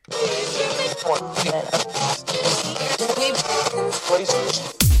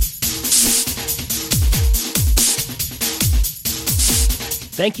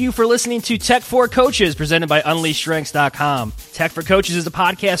Thank you for listening to Tech for Coaches, presented by UnleashStrengths.com. Tech for Coaches is a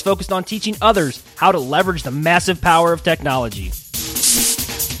podcast focused on teaching others how to leverage the massive power of technology.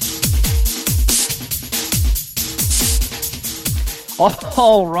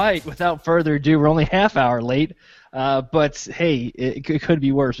 All right, without further ado, we're only half hour late, but hey, it could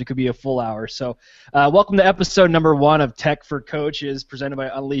be worse. It could be a full hour. So welcome to episode number 1 of Tech for Coaches, presented by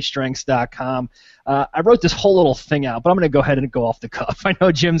UnleashStrengths.com. I wrote this whole little thing out, but I'm going to go ahead and go off the cuff. I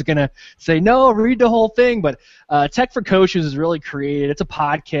know Jim's going to say, no, read the whole thing, but Tech for Coaches is really created. It's a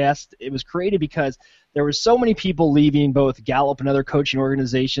podcast. It was created because there were so many people leaving both Gallup and other coaching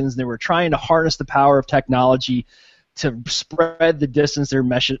organizations. They were trying to harness the power of technology to spread the distance their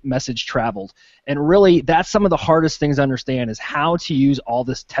message traveled. And really, that's some of the hardest things to understand is how to use all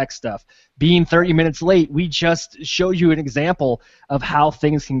this tech stuff. Being 30 minutes late, we just showed you an example of how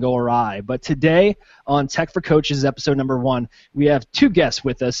things can go awry. But today on Tech for Coaches, episode number 1, we have 2 guests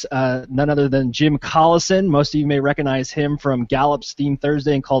with us, none other than Jim Collison. Most of you may recognize him from Gallup's Theme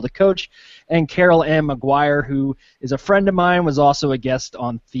Thursday and Call to Coach, and Carol Anne McGuire, who is a friend of mine, was also a guest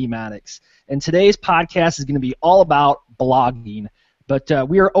on Thematics. And today's podcast is going to be all about blogging, but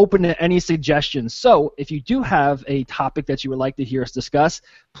we are open to any suggestions. So if you do have a topic that you would like to hear us discuss,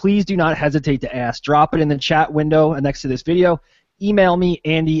 please do not hesitate to ask. Drop it in the chat window next to this video. Email me,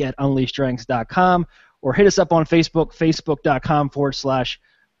 Andy@UnleashStrengths.com, or hit us up on Facebook,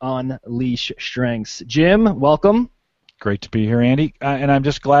 Facebook.com/UnleashStrengths. Jim, welcome. Great to be here, Andy, and I'm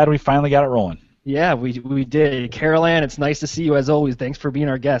just glad we finally got it rolling. Yeah, we did. Carol Anne, it's nice to see you as always. Thanks for being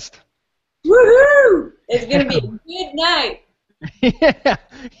our guest. Woohoo! It's going to be a good night. Yeah,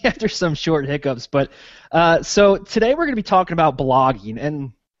 after some short hiccups. But so today we're going to be talking about blogging.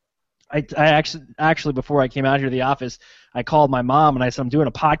 And I actually, before I came out here to the office, I called my mom and I said, I'm doing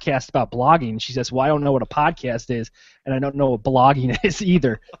a podcast about blogging. She says, well, I don't know what a podcast is, and I don't know what blogging is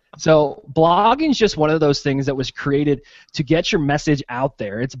either. So blogging is just one of those things that was created to get your message out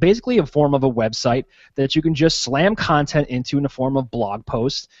there. It's basically a form of a website that you can just slam content into in the form of blog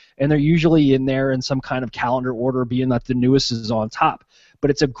posts, and they're usually in there in some kind of calendar order, being that the newest is on top. But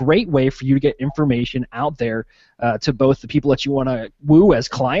it's a great way for you to get information out there to both the people that you want to woo as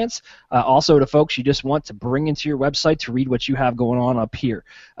clients, also to folks you just want to bring into your website to read what you have going on up here.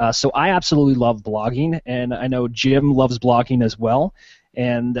 So I absolutely love blogging, and I know Jim loves blogging as well.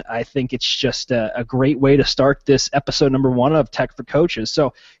 And I think it's just a great way to start this episode number 1 of Tech for Coaches.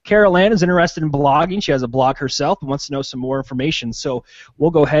 So Carol Anne is interested in blogging. She has a blog herself and wants to know some more information. So we'll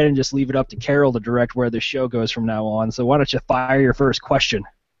go ahead and just leave it up to Carol to direct where the show goes from now on. So why don't you fire your first question?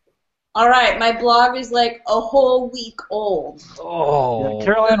 All right, my blog is like a whole week old. Oh, yeah,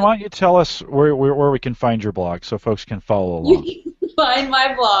 Carol Anne, why don't you tell us where we can find your blog so folks can follow along? You can find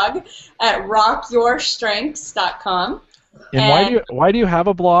my blog at rockyourstrengths.com. And why do you have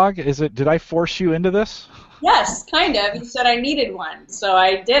a blog? Did I force you into this? Yes, kind of. You said I needed one, so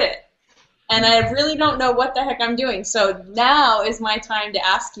I did it. And I really don't know what the heck I'm doing. So now is my time to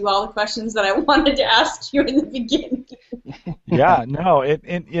ask you all the questions that I wanted to ask you in the beginning. Yeah, no, it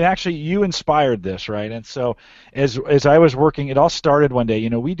actually, you inspired this, right? And so as I was working, it all started one day. You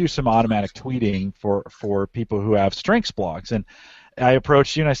know, we do some automatic tweeting for people who have strengths blogs, and I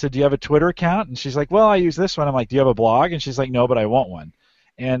approached you and I said, do you have a Twitter account? And she's like, well, I use this one. I'm like, do you have a blog? And she's like, no, but I want one.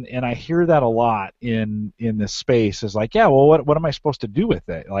 And I hear that a lot in this space is like, yeah, well, what am I supposed to do with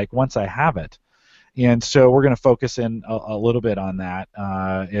it, like, once I have it? And so we're going to focus in a little bit on that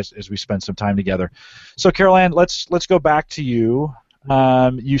as we spend some time together. So Carol Anne, let's go back to you.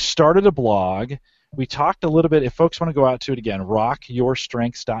 You started a blog. We talked a little bit, if folks want to go out to it again,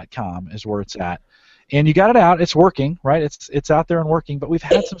 rockyourstrengths.com is where it's at. And you got it out. It's working, right? It's out there and working, but we've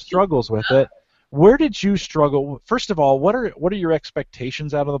had some struggles with it. Where did you struggle? First of all, what are your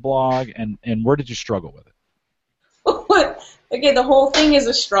expectations out of the blog, and where did you struggle with it? Okay, the whole thing is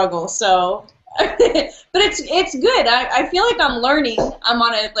a struggle, so but it's good. I feel like I'm learning. I'm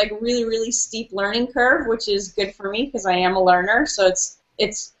on a really, really steep learning curve, which is good for me because I am a learner, so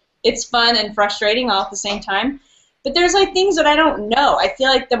it's fun and frustrating all at the same time. But there's things that I don't know. I feel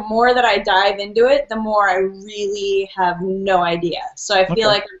like the more that I dive into it, the more I really have no idea. So I feel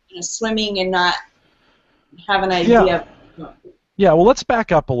like I'm kind of swimming and not have an idea. Yeah, well, let's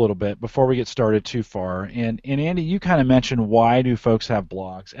back up a little bit before we get started too far. And Andy, you kind of mentioned, why do folks have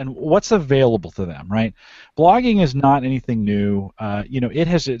blogs and what's available to them, right? Blogging is not anything new.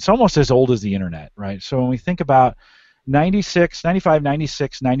 It's almost as old as the internet, right? So when we think about 95,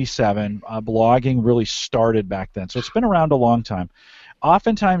 96, 97, blogging really started back then. So it's been around a long time.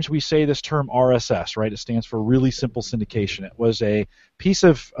 oftentimes we say this term RSS, right? It stands for really simple syndication. It was a piece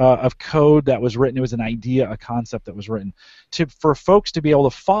of code that was written. It was an idea, a concept that was written for folks to be able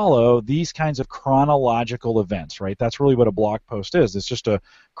to follow these kinds of chronological events, right? That's really what a blog post is. It's just a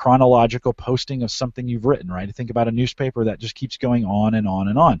chronological posting of something you've written, right? Think about a newspaper that just keeps going on and on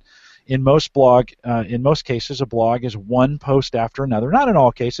and on. In most cases, a blog is one post after another. Not in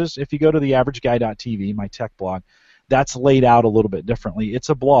all cases. If you go to theaverageguy.tv, my tech blog, that's laid out a little bit differently. It's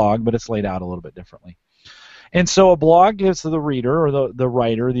a blog, but it's laid out a little bit differently. And so a blog gives the reader or the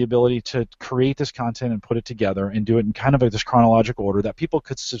writer the ability to create this content and put it together and do it in kind of this chronological order that people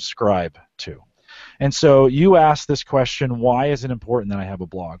could subscribe to. And so you asked this question, why is it important that I have a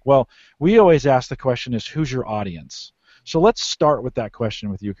blog? Well, we always ask the question is, who's your audience? So let's start with that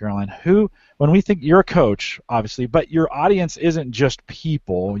question with you, Carol Anne. When we think you're a coach, obviously, but your audience isn't just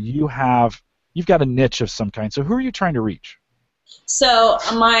people. You've got a niche of some kind. So who are you trying to reach? So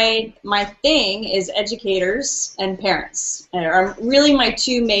my thing is educators and parents. Are really my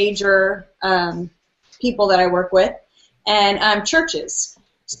two major people that I work with, and churches.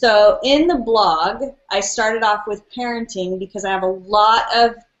 So in the blog, I started off with parenting because I have a lot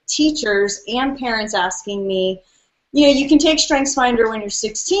of teachers and parents asking me, you can take StrengthsFinder when you're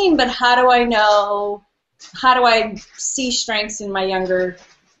 16, but how do I see strengths in my younger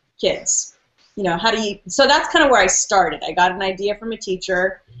kids? So that's kind of where I started. I got an idea from a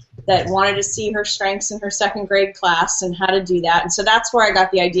teacher that wanted to see her strengths in her second grade class and how to do that. And so that's where I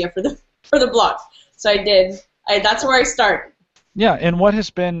got the idea for the blog. So that's where I started. Yeah, and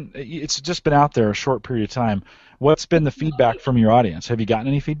it's just been out there a short period of time. What's been the feedback from your audience? Have you gotten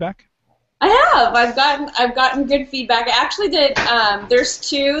any feedback? I have. I've gotten good feedback. I actually did. There's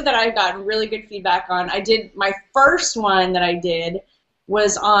two that I've gotten really good feedback on. My first one that I did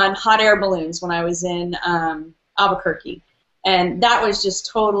was on hot air balloons when I was in Albuquerque, and that was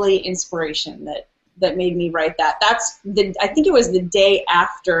just totally inspiration that made me write that. I think it was the day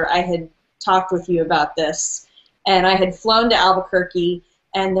after I had talked with you about this, and I had flown to Albuquerque,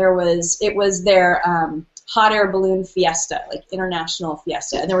 and it was their hot air balloon fiesta, like international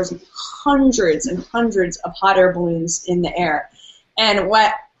fiesta, and there was hundreds and hundreds of hot air balloons in the air. And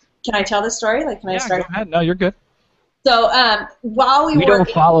can I tell the story? Can I start? Go ahead. No, you're good. So while we don't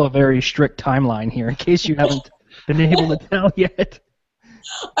follow a very strict timeline here, in case you haven't been able to tell yet.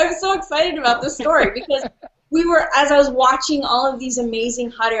 I'm so excited about this story because as I was watching all of these amazing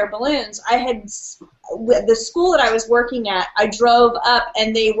hot air balloons, the school that I was working at, I drove up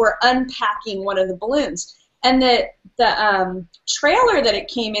and they were unpacking one of the balloons. And the trailer that it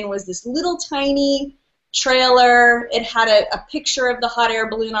came in was this little tiny trailer. It had a picture of the hot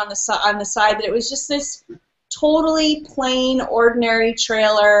air balloon on the side, that it was just this totally plain, ordinary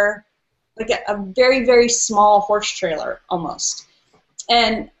trailer, like a very, very small horse trailer almost.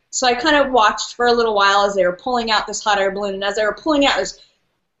 And so I kind of watched for a little while as they were pulling out this hot air balloon, and as they were pulling out, there's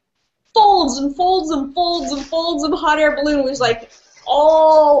folds and folds and folds and folds of hot air balloon. It was like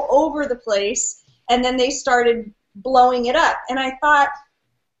all over the place, and then they started blowing it up. And I thought,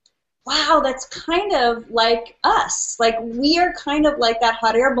 wow, that's kind of like us. Like, we are kind of like that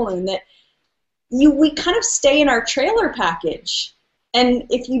hot air balloon, that we kind of stay in our trailer package. And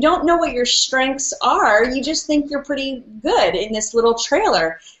if you don't know what your strengths are, you just think you're pretty good in this little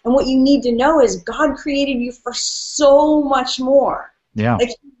trailer. And what you need to know is God created you for so much more. Yeah. Like,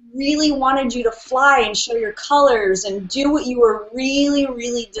 He really wanted you to fly and show your colors and do what you were really,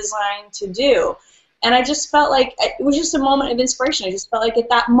 really designed to do. And I just felt like it was just a moment of inspiration. I just felt like at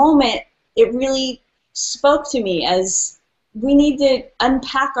that moment it really spoke to me as we need to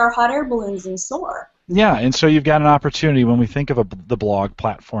unpack our hot air balloons and soar. Yeah, and so you've got an opportunity when we think of the blog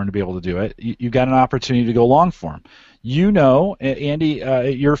platform to be able to do it. You've got an opportunity to go long form. Andy,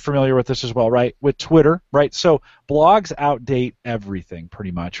 you're familiar with this as well, right? With Twitter, right? So blogs outdate everything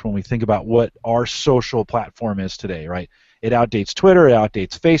pretty much when we think about what our social platform is today, right? It outdates Twitter, it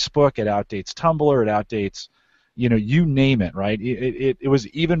outdates Facebook, it outdates Tumblr, it outdates, you name it, right? It was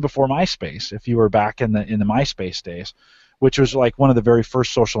even before MySpace, if you were back in the MySpace days, which was like one of the very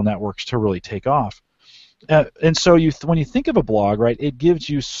first social networks to really take off. And so when you think of a blog, right, it gives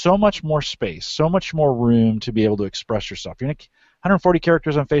you so much more space, so much more room to be able to express yourself. You're 140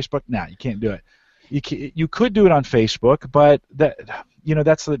 characters on Facebook? Nah, you can't do it. You could do it on Facebook, but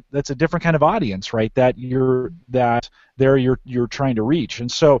that's a different kind of audience, right? That you're trying to reach.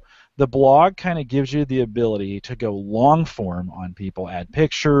 And so the blog kind of gives you the ability to go long form on people, add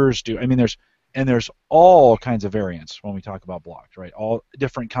pictures, there's all kinds of variants when we talk about blogs, right? All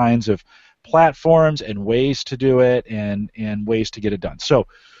different kinds of platforms and ways to do it and ways to get it done. So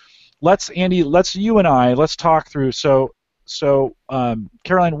let's you and I talk through. So So,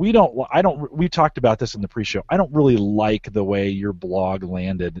 Caroline, we talked about this in the pre-show. I don't really like the way your blog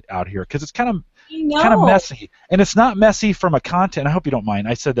landed out here because it's kind of messy, and it's not messy from a content. I hope you don't mind.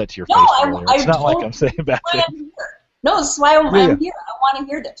 I said that to your face earlier. It's not like I'm saying bad things. No, this is why I'm here. I want to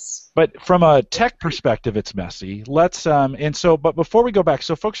hear this. But from a tech perspective, it's messy. Let's but before we go back,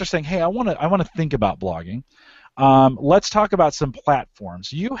 so folks are saying, hey, I want to think about blogging. Let's talk about some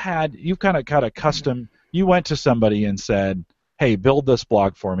platforms. You kind of got a custom. You went to somebody and said, hey, build this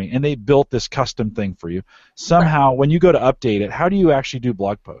blog for me, and they built this custom thing for you. Somehow, when you go to update it, how do you actually do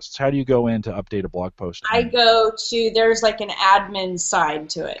blog posts? How do you go in to update a blog post? There's like an admin side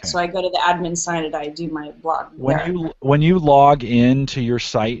to it. Okay. So I go to the admin side and I do my blog there. When you log into your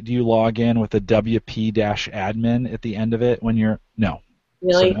site, do you log in with a WP-admin at the end of it when you're – no.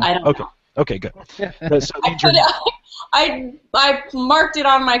 Really? So, no? I don't know. Okay, good. So I marked it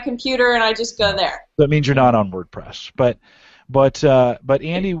on my computer and I just go there. That means you're not on WordPress. But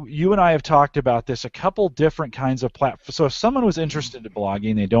Andy, you and I have talked about this, a couple different kinds of platforms. So if someone was interested in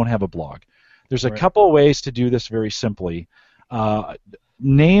blogging, they don't have a blog. There's a couple of ways to do this very simply.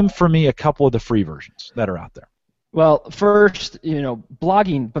 Name for me a couple of the free versions that are out there. Well, first,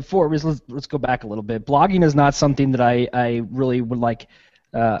 blogging. Let's go back a little bit. Blogging is not something that I really would like.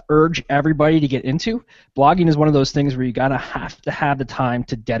 Urge everybody to get into. Blogging is one of those things where you gotta have to have the time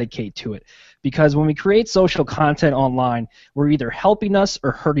to dedicate to it, because when we create social content online, we're either helping us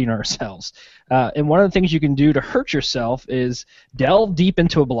or hurting ourselves. And one of the things you can do to hurt yourself is delve deep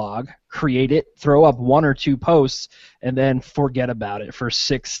into a blog, create it, throw up 1 or 2 posts, and then forget about it for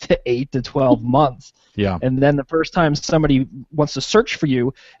 6 to 8 to 12 months. Yeah. And then the first time somebody wants to search for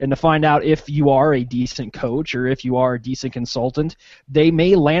you and to find out if you are a decent coach or if you are a decent consultant, they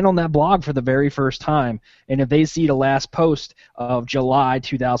may land on that blog for the very first time. And if they see the last post of July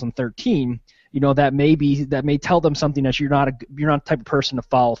 2013, that may tell them something that you're not the type of person to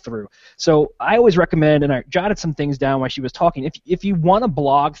follow through. So I always recommend, and I jotted some things down while she was talking, if you want to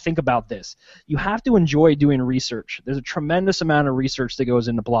blog, think about this. You have to enjoy doing research. There's a tremendous amount of research that goes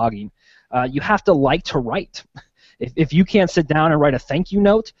into blogging. You have to like to write. If you can't sit down and write a thank you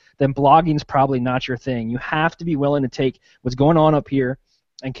note, then blogging's probably not your thing. You have to be willing to take what's going on up here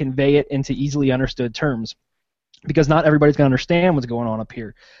and convey it into easily understood terms, because not everybody's going to understand what's going on up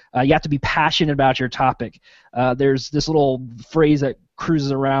here. You have to be passionate about your topic. There's this little phrase that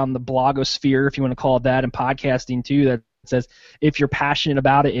cruises around the blogosphere, if you want to call it that, in podcasting too, that says, if you're passionate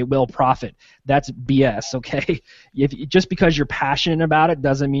about it, it will profit. That's BS, okay? Just because you're passionate about it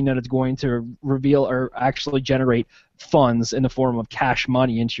doesn't mean that it's going to reveal or actually generate funds in the form of cash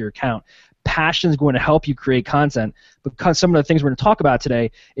money into your account. Passion is going to help you create content, because some of the things we're going to talk about today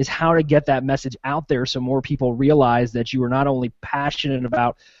is how to get that message out there so more people realize that you are not only passionate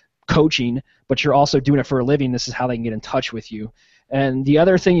about coaching, but you're also doing it for a living. This is how they can get in touch with you. And the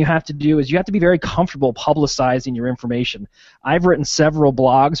other thing you have to do is you have to be very comfortable publicizing your information. I've written several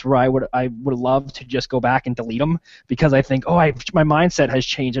blogs where I would love to just go back and delete them because I think, my mindset has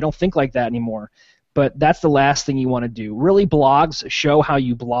changed. I don't think like that anymore. But that's the last thing you want to do. Really, blogs show how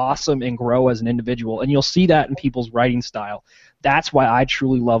you blossom and grow as an individual, and you'll see that in people's writing style. That's why I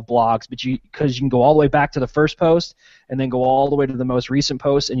truly love blogs, because you can go all the way back to the first post and then go all the way to the most recent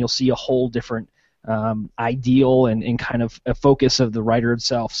post, and you'll see a whole different ideal and kind of a focus of the writer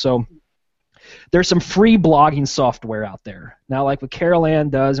itself. So there's some free blogging software out there. Now, like what Carol Anne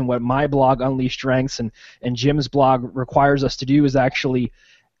does and what my blog, Unleash Strengths, and Jim's blog requires us to do is actually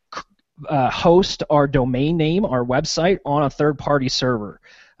host our domain name, our website, on a third-party server.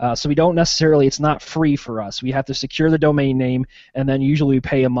 So we don't necessarily, it's not free for us. We have to secure the domain name, and then usually we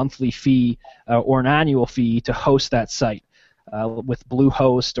pay a monthly fee or an annual fee to host that site with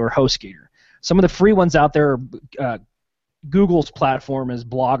Bluehost or HostGator. Some of the free ones out there, Google's platform is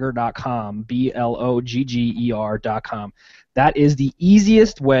blogger.com, blogger.com. That is the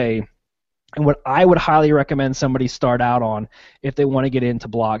easiest way, and what I would highly recommend somebody start out on if they want to get into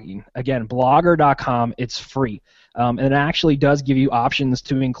blogging. Again, blogger.com, it's free. And it actually does give you options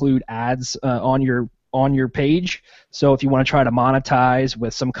to include ads on your page. So if you want to try to monetize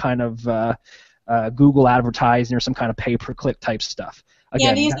with some kind of Google advertising or some kind of pay-per-click type stuff. Again,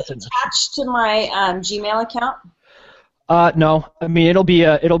 Andy, is it attached to my Gmail account? No, I mean it'll be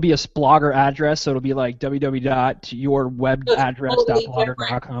a Blogger address, so it'll be like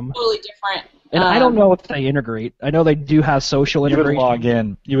www.yourwebaddress.blogger.com. Totally different. And I don't know if they integrate. I know they do have social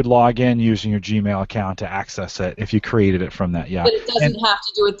integration. You would log in using your Gmail account to access it if you created it from that. Yeah. But it doesn't have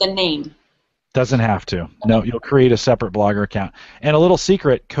to do with the name. Doesn't have to. No, you'll create a separate Blogger account. And a little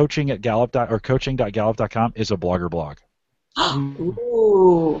secret: coaching@gallup.com is a Blogger blog.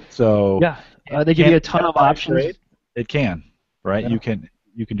 Ooh. So yeah, they give you a ton of options. It can, right? Yeah.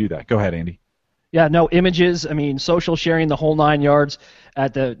 You can do that. Go ahead, Andy. Yeah, no images. I mean, social sharing, the whole 9 yards,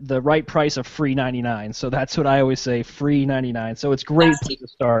 at the right price of free 99. So that's what I always say, free 99. So it's a great That's place to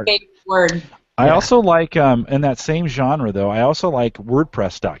start. a favorite word. I Yeah. also like, in that same genre, though, I also like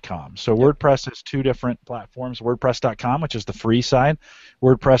WordPress.com. So WordPress has two different platforms, WordPress.com, which is the free side,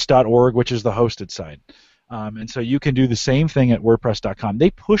 WordPress.org, which is the hosted side. And so you can do the same thing at WordPress.com.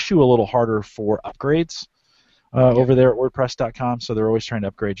 They push you a little harder for upgrades over there at WordPress.com, so they're always trying to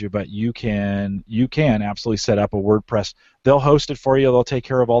upgrade you, but you can absolutely set up a WordPress. They'll host it for you. They'll take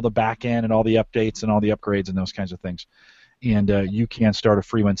care of all the back end and all the updates and all the upgrades and those kinds of things. And you can start a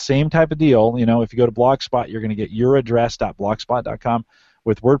free one. Same type of deal. If you go to Blogspot, you're going to get youraddress.blogspot.com.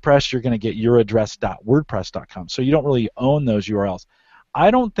 With WordPress, you're going to get youraddress.wordpress.com. So you don't really own those URLs. I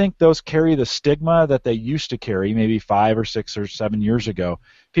don't think those carry the stigma that they used to carry maybe 5 or 6 or 7 years ago.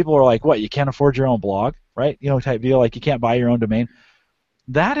 People are like, what, you can't afford your own blog, right? Type deal, like you can't buy your own domain.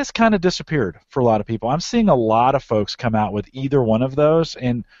 That has kind of disappeared for a lot of people. I'm seeing a lot of folks come out with either one of those,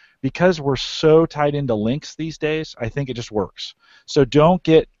 and because we're so tied into links these days, I think it just works. So don't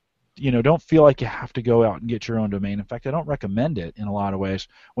feel like you have to go out and get your own domain. In fact, I don't recommend it in a lot of ways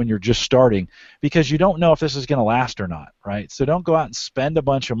when you're just starting, because you don't know if this is going to last or not, right? So don't go out and spend a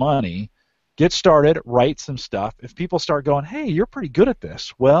bunch of money. Get started, write some stuff. If people start going, hey, you're pretty good at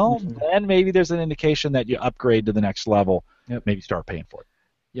this, well, then maybe there's an indication that you upgrade to the next level. Yep. Maybe start paying for it.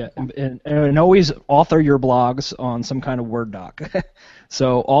 Yeah, and always author your blogs on some kind of Word doc.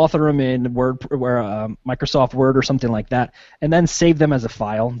 So author them in Microsoft Word or something like that, and then save them as a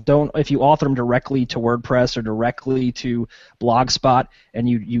file. If you author them directly to WordPress or directly to Blogspot and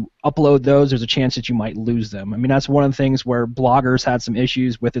you upload those, there's a chance that you might lose them. I mean, that's one of the things where bloggers had some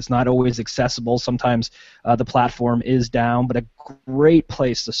issues with. It's not always accessible. Sometimes the platform is down, but a great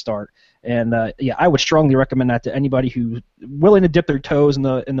place to start. And I would strongly recommend that to anybody who's willing to dip their toes in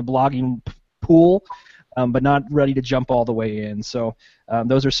the blogging pool, but not ready to jump all the way in. So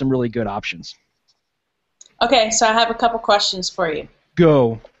those are some really good options. Okay, so I have a couple questions for you.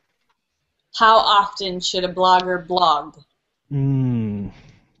 Go. How often should a blogger blog?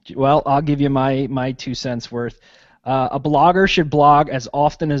 Well, I'll give you my 2 cents worth. A blogger should blog as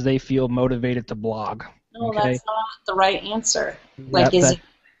often as they feel motivated to blog. No, okay? That's not the right answer.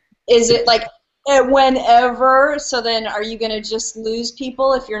 Is it like whenever? So then are you going to just lose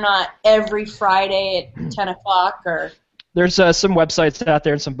people if you're not every Friday at 10 o'clock? Or? There's some websites out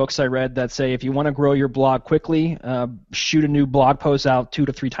there and some books I read that say if you want to grow your blog quickly, shoot a new blog post out 2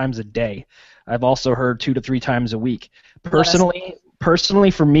 to 3 times a day. I've also heard 2 to 3 times a week.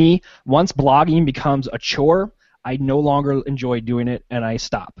 Personally, for me, once blogging becomes a chore, I no longer enjoy doing it and I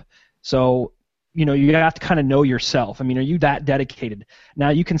stop. So you have to kind of know yourself. I mean, are you that dedicated? Now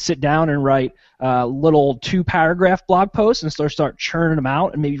you can sit down and write little 2-paragraph blog posts and start churning them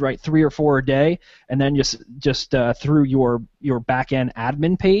out, and maybe write 3 or 4 a day, and then just through your back-end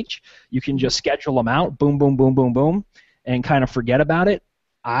admin page, you can just schedule them out, boom, boom, boom, boom, boom, and kind of forget about it.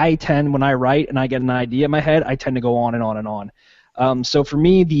 I tend, when I write and I get an idea in my head, I tend to go on and on and on. So for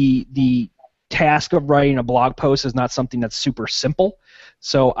me, the task of writing a blog post is not something that's super simple.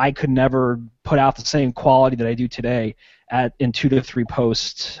 So I could never put out the same quality that I do today in 2 to 3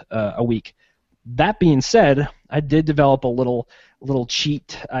 posts a week. That being said, I did develop a little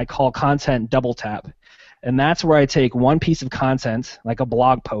cheat I call content double tap. And that's where I take one piece of content, like a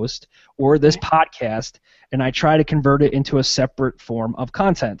blog post or this podcast, and I try to convert it into a separate form of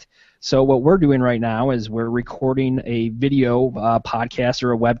content. So what we're doing right now is we're recording a video podcast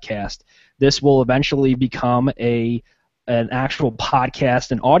or a webcast. This will eventually become an actual podcast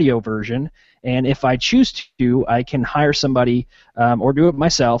and audio version, and if I choose to, I can hire somebody or do it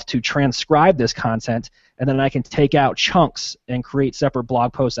myself to transcribe this content, and then I can take out chunks and create separate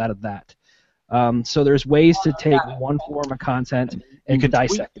blog posts out of that. So there's ways to take one form of content and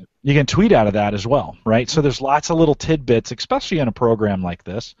dissect it. You can tweet out of that as well, right? So there's lots of little tidbits, especially in a program like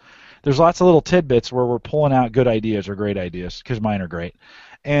this. There's lots of little tidbits where we're pulling out good ideas or great ideas, because mine are great.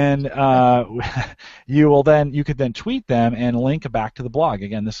 And you could then tweet them and link back to the blog.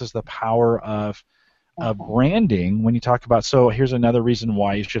 Again, this is the power of branding when you talk about, so here's another reason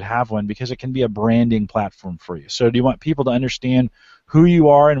why you should have one, because it can be a branding platform for you. So do you want people to understand who you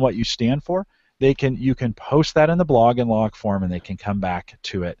are and what you stand for? You can post that in the blog in log form, and they can come back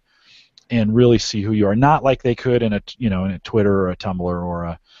to it and really see who you are. Not like they could in a Twitter or a Tumblr or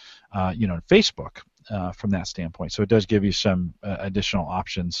a Facebook. From that standpoint. So it does give you some additional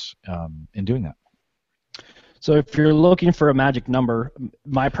options in doing that. So if you're looking for a magic number,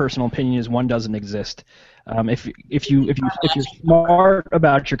 my personal opinion is one doesn't exist. If you're smart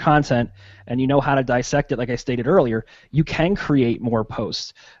about your content and you know how to dissect it, like I stated earlier, you can create more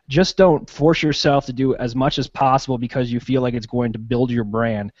posts. Just don't force yourself to do as much as possible because you feel like it's going to build your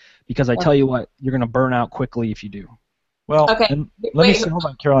brand. Because I tell you what, you're going to burn out quickly if you do. Well, Okay. and let me say, hold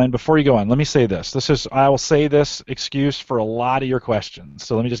on, Carol Anne, before you go on, let me say this. I will say this excuse for a lot of your questions.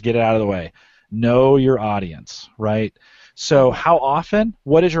 So let me just get it out of the way. Know your audience, right? So how often?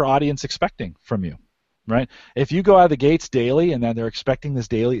 What is your audience expecting from you, right? If you go out of the gates daily and then they're expecting this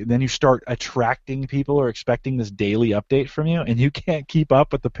daily, then you start attracting people who are expecting this daily update from you, and you can't keep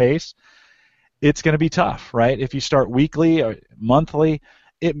up with the pace, it's going to be tough, right? If you start weekly or monthly,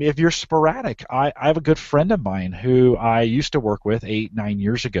 if you're sporadic, I have a good friend of mine who I used to work with 8-9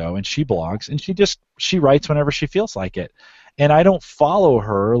 years ago, and she blogs, and she writes whenever she feels like it. And I don't follow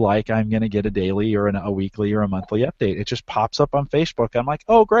her like I'm going to get a daily or a weekly or a monthly update. It just pops up on Facebook. I'm like,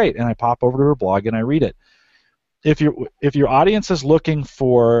 oh, great, and I pop over to her blog and I read it. If your audience is looking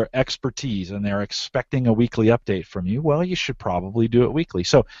for expertise and they're expecting a weekly update from you, well, you should probably do it weekly.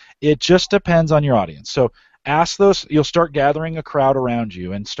 So it just depends on your audience. So ask those. You'll start gathering a crowd around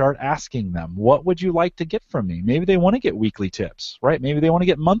you and start asking them, what would you like to get from me? Maybe they want to get weekly tips, right? Maybe they want to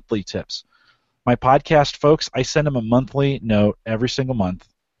get monthly tips. My podcast folks, I send them a monthly note every single month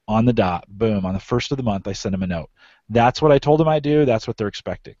on the dot. Boom. On the first of the month, I send them a note. That's what I told them I do. That's what they're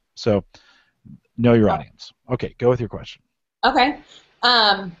expecting. So know your audience. Okay, go with your question. Okay.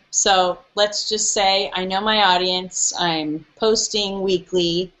 So let's just say I know my audience. I'm posting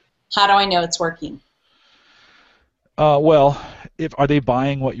weekly. How do I know it's working? Well, are they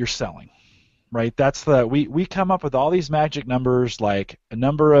buying what you're selling? Right. That's we come up with all these magic numbers, like a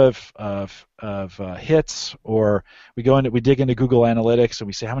number of hits, or we dig into Google Analytics and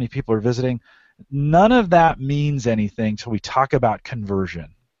we say how many people are visiting. None of that means anything till we talk about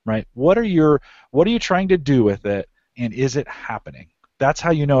conversion. Right. What are you trying to do with it, and is it happening? That's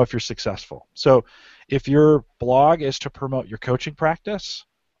how you know if you're successful. So if your blog is to promote your coaching practice,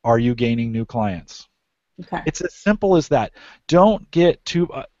 are you gaining new clients? Okay. It's as simple as that. Don't get too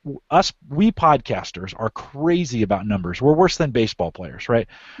we podcasters are crazy about numbers. We're worse than baseball players, right?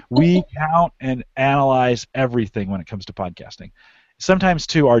 We count and analyze everything when it comes to podcasting, sometimes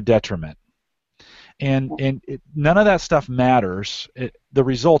to our detriment. And none of that stuff matters. The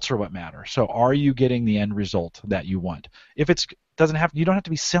results are what matter. So are you getting the end result that you want? If you don't have to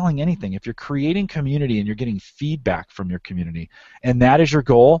be selling anything. If you're creating community and you're getting feedback from your community, and that is your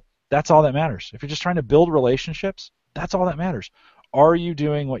goal, that's all that matters. If you're just trying to build relationships, that's all that matters. Are you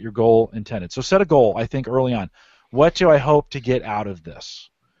doing what your goal intended? So set a goal, I think, early on. What do I hope to get out of this?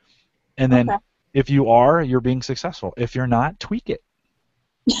 And then if you are, you're being successful. If you're not, tweak it.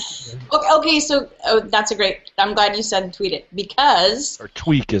 Okay, so that's I'm glad you said tweet it, because... Or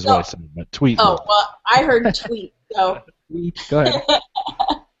tweak is what I said, but tweet. Oh, well, I heard tweet, so... Tweet, go ahead.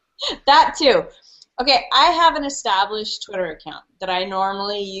 That too. Okay, I have an established Twitter account that I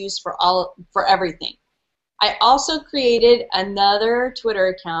normally use for everything. I also created another Twitter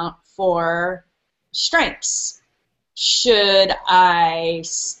account for strengths. Should I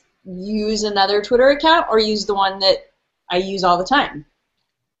use another Twitter account or use the one that I use all the time?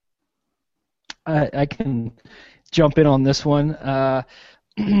 I can jump in on this one.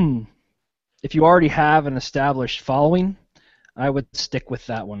 If you already have an established following, I would stick with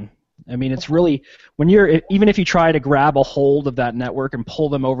that one. I mean, it's really, even if you try to grab a hold of that network and pull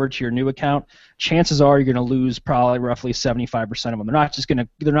them over to your new account, chances are you're going to lose probably roughly 75% of them.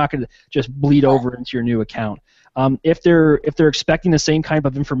 They're not going to just bleed over into your new account. If they're expecting the same kind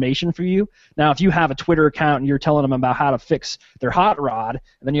of information for you, now if you have a Twitter account and you're telling them about how to fix their hot rod,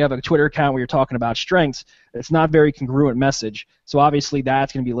 and then you have a Twitter account where you're talking about strengths, it's not a very congruent message. So obviously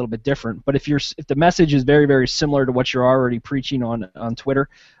that's going to be a little bit different. But if the message is very, very similar to what you're already preaching on Twitter,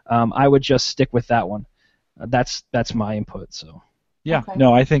 I would just stick with that one. That's my input. So. Yeah, okay.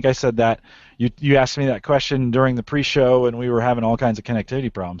 No, I think I said that. You asked me that question during the pre-show, and we were having all kinds of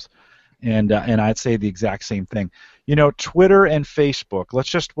connectivity problems. And I'd say the exact same thing. Twitter and Facebook.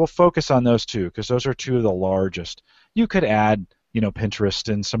 We'll focus on those two because those are two of the largest. You could add,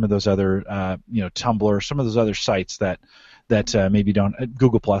 Pinterest and some of those other, Tumblr, some of those other sites that maybe don't,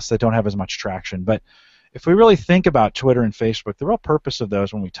 Google Plus, that don't have as much traction. But if we really think about Twitter and Facebook, the real purpose of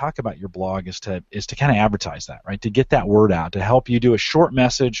those when we talk about your blog is to kind of advertise that, right? To get that word out, to help you do a short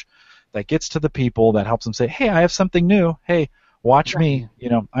message that gets to the people, that helps them say, hey, I have something new. Hey, watch me,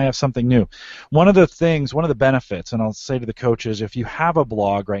 I have something new. One of the benefits, and I'll say to the coaches, if you have a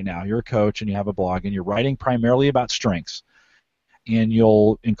blog right now, you're a coach and you have a blog and you're writing primarily about strengths, and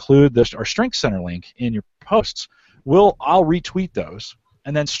you'll include our Strengths Center link in your posts, I'll retweet those,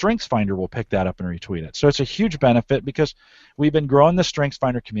 and then StrengthsFinder will pick that up and retweet it. So it's a huge benefit because we've been growing the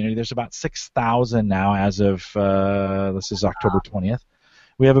StrengthsFinder community. There's about 6,000 now as of, this is October 20th.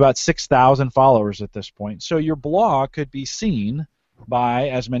 We have about 6,000 followers at this point. So your blog could be seen by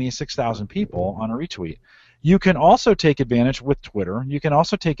as many as 6,000 people on a retweet. You can also take advantage with Twitter. You can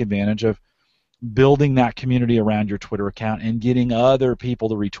also take advantage of building that community around your Twitter account and getting other people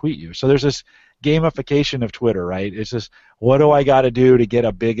to retweet you. So there's this gamification of Twitter, right? It's just, what do I got to do to get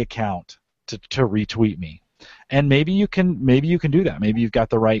a big account to retweet me? And maybe you can do that. Maybe you've got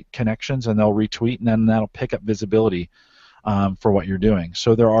the right connections and they'll retweet, and then that'll pick up visibility for what you're doing.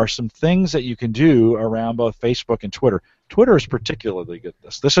 So there are some things that you can do around both Facebook and Twitter. Twitter is particularly good at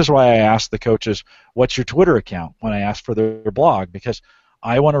this. This is why I asked the coaches, what's your Twitter account, when I asked for their blog, because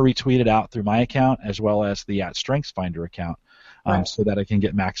I want to retweet it out through my account as well as the @StrengthsFinder account, Right. so that I can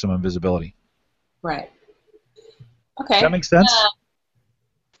get maximum visibility. Right. Okay. Does that make sense?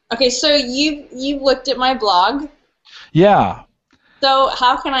 Okay, so you've looked at my blog. Yeah. So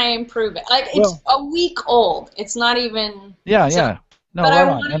how can I improve it? Like, it's a week old. It's not even. Yeah, so, yeah. No, but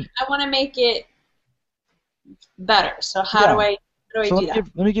right I want to make it better. So how do I do that?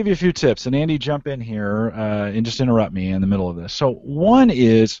 Let me give you a few tips, and Andy, jump in here and just interrupt me in the middle of this. So one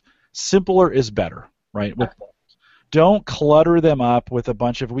is simpler is better, right? Okay. Don't clutter them up with a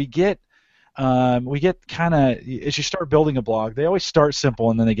bunch of. We get kind of, as you start building a blog, they always start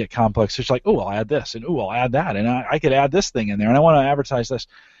simple and then they get complex. It's like, oh, I'll add this, and oh, I'll add that, and I could add this thing in there, and I want to advertise this.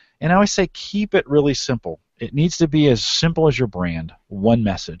 And I always say keep it really simple. It needs to be as simple as your brand, one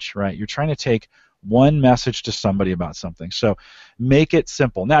message, right? You're trying to take one message to somebody about something. So make it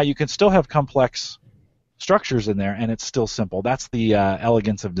simple. Now, you can still have complex structures in there, and it's still simple. That's the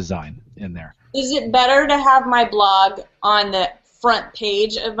elegance of design in there. Is it better to have my blog on the front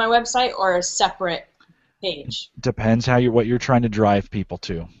page of my website or a separate page? Depends what you're trying to drive people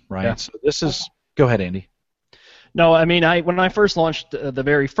to, right? Yeah. So this is. Go ahead, Andy. No, I mean, when I first launched the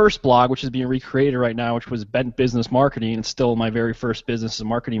very first blog, which is being recreated right now, which was Bent Business Marketing, and still my very first business and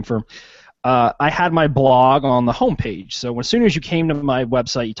marketing firm, I had my blog on the homepage. So as soon as you came to my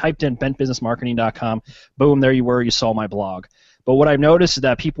website, you typed in bentbusinessmarketing.com, boom, there you were, you saw my blog. But what I've noticed is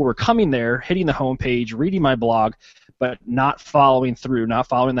that people were coming there, hitting the homepage, reading my blog, but not following through, not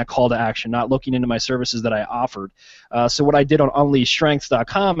following that call to action, not looking into my services that I offered. So what I did on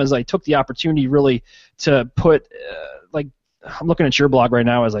unleashstrengths.com is I took the opportunity really to put, I'm looking at your blog right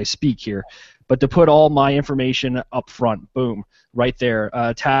now as I speak here, but to put all my information up front, boom, right there,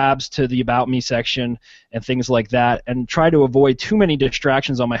 tabs to the About Me section and things like that, and try to avoid too many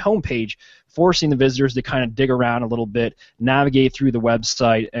distractions on my homepage, forcing the visitors to kind of dig around a little bit, navigate through the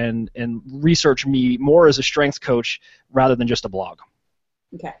website, and research me more as a strengths coach rather than just a blog.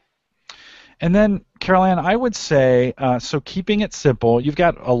 Okay. And then, Carol Anne, I would say, so keeping it simple. You've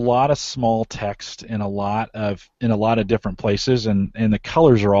got a lot of small text in a lot of different places, and the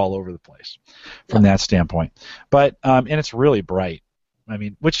colors are all over the place from that standpoint. But and it's really bright. I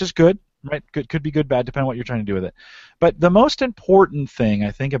mean, which is good, right? Could be good, bad, depending on what you're trying to do with it. But the most important thing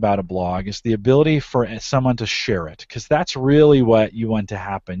I think about a blog is the ability for someone to share it, because that's really what you want to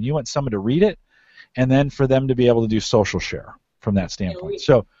happen. You want someone to read it, and then for them to be able to do social share from that standpoint.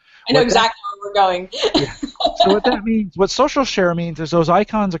 So. I know exactly where we're going. Yeah. So what that means, what social share means, is those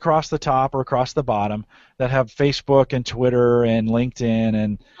icons across the top or across the bottom that have Facebook and Twitter and LinkedIn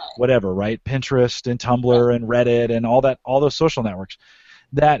and whatever, right? Pinterest and Tumblr and Reddit and all those social networks.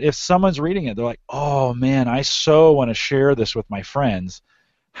 That if someone's reading it, they're like, oh man, I so want to share this with my friends.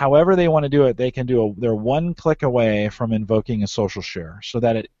 However they want to do it, they can do they're one click away from invoking a social share so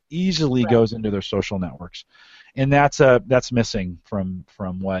that it easily goes into their social networks. And that's missing from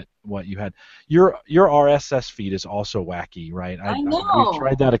what you had. Your RSS feed is also wacky, right? I know. We've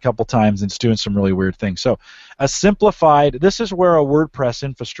tried that a couple times, and it's doing some really weird things. So a simplified, this is where a WordPress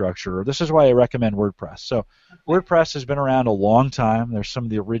infrastructure, this is why I recommend WordPress. So WordPress has been around a long time. There's some of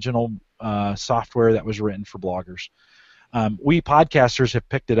the original software that was written for bloggers. We podcasters have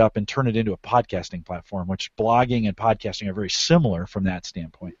picked it up and turned it into a podcasting platform, which blogging and podcasting are very similar from that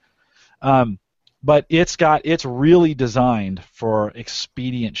standpoint. But it's really designed for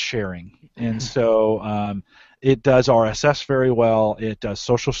expedient sharing, and so it does RSS very well. It does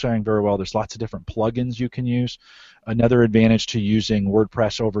social sharing very well. There's lots of different plugins you can use. Another advantage to using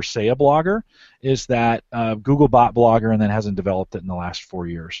WordPress over, say, a Blogger is that Google bought Blogger and then hasn't developed it in the last 4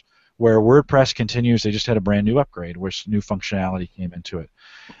 years. where WordPress continues, they just had a brand new upgrade where new functionality came into it.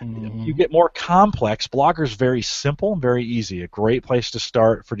 You get more complex. Blogger's very simple, very easy, a great place to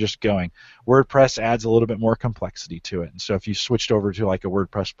start for just going. WordPress adds a little bit more complexity to it. And so if you switched over to like a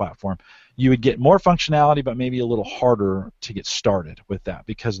WordPress platform, you would get more functionality, but maybe a little harder to get started with that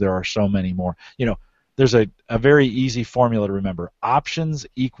because there are so many more. You know, there's a very easy formula to remember. Options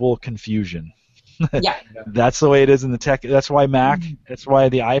equal confusion. Yeah. That's the way it is in the tech. That's why Mac, that's why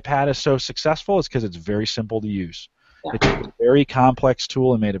the iPad is so successful, is because it's very simple to use. Yeah. It took a very complex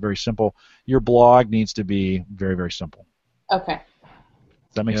tool and made it very simple. Your blog needs to be very, very simple. Okay.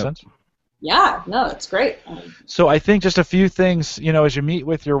 Does that make sense? Yeah, no, that's great. So I think just a few things, you know, as you meet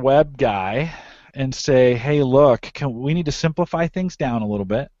with your web guy and say, hey, look, we need to simplify things down a little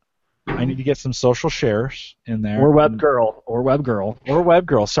bit. I need to get some social shares in there. Or web girl. Or web girl. Or web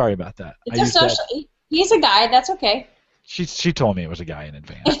girl. Sorry about that. It's a social. He's a guy. That's okay. She told me it was a guy in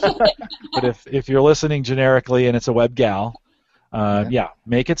advance. But if you're listening generically and it's a web gal,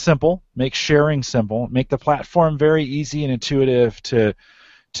 make it simple. Make sharing simple. Make the platform very easy and intuitive to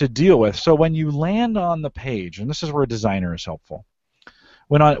deal with. So when you land on the page, and this is where a designer is helpful,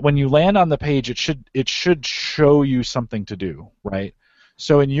 when you land on the page, it should show you something to do, right?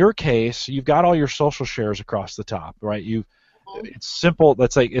 So in your case, you've got all your social shares across the top, right? It's simple.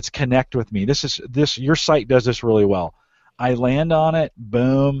 Let's say it's connect with me. Your site does this really well. I land on it,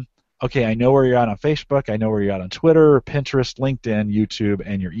 boom. Okay, I know where you're at on Facebook. I know where you're at on Twitter, Pinterest, LinkedIn, YouTube,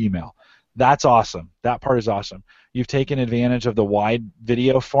 and your email. That's awesome. That part is awesome. You've taken advantage of the wide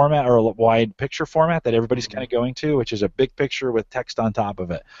video format or wide picture format that everybody's kind of going to, which is a big picture with text on top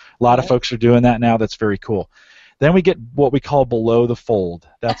of it. A lot of folks are doing that now. That's very cool. Then we get what we call below the fold.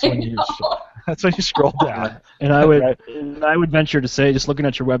 That's when you scroll down. And I would venture to say, just looking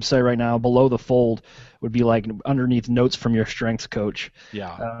at your website right now, below the fold would be like underneath notes from your strengths coach.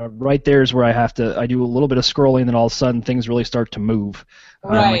 Yeah. Right there is where I do a little bit of scrolling, then all of a sudden things really start to move.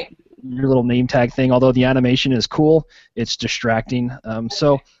 Right. Your little name tag thing, although the animation is cool, it's distracting.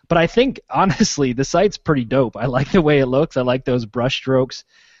 But I think honestly the site's pretty dope. I like the way it looks. I like those brush strokes.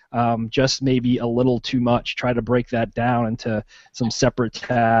 Just maybe a little too much. Try to break that down into some separate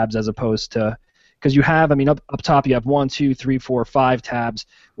tabs as opposed to, because you have, up top you have 1, 2, 3, 4, 5 tabs,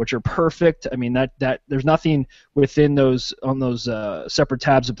 which are perfect. I mean that there's nothing within those separate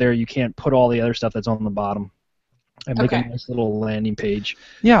tabs up there. You can't put all the other stuff that's on the bottom. And make a nice little landing page.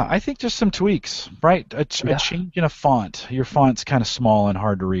 Yeah, I think just some tweaks, right? A change in a font. Your font's kind of small and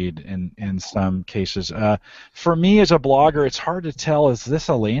hard to read in some cases. For me as a blogger, it's hard to tell, is this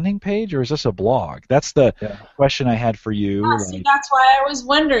a landing page or is this a blog? That's the question I had for you. See, that's why I was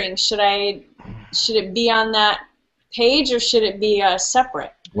wondering, should it be on that page or should it be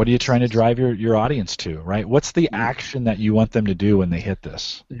separate? What are you trying to drive your audience to, right? What's the action that you want them to do when they hit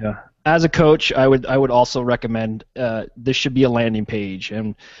this? Yeah. As a coach, I would also recommend this should be a landing page,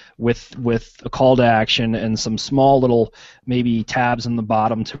 and with a call to action and some small little maybe tabs in the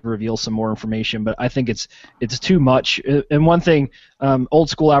bottom to reveal some more information. But I think it's too much. And one thing,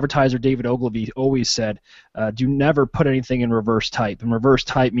 old school advertiser David Ogilvy always said, do never put anything in reverse type. And reverse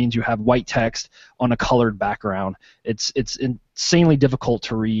type means you have white text on a colored background. It's insanely difficult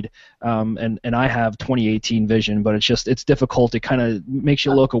to read, and I have 2018 vision, but it's difficult. It kind of makes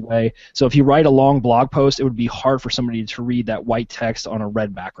you look away. So if you write a long blog post, it would be hard for somebody to read that white text on a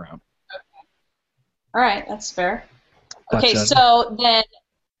red background. Okay. All right, that's fair. Okay, so then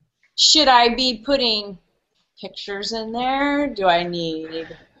should I be putting pictures in there? Do I need...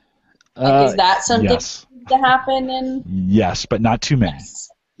 is that something to happen? Yes, but not too many. Yes.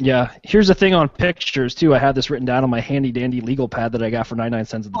 Yeah, here's the thing on pictures, too. I have this written down on my handy-dandy legal pad that I got for 99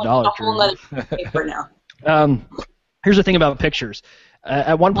 cents at the Dollar Tree. I'll let it paper now. Here's the thing about pictures.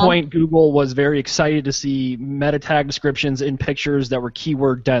 At one point, Google was very excited to see meta tag descriptions in pictures that were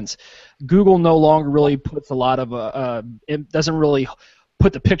keyword dense. Google no longer really puts a lot of it doesn't really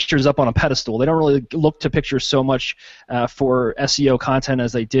put the pictures up on a pedestal. They don't really look to pictures so much for SEO content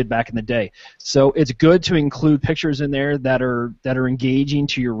as they did back in the day. So it's good to include pictures in there that are engaging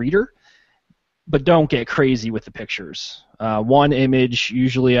to your reader, but don't get crazy with the pictures. One image,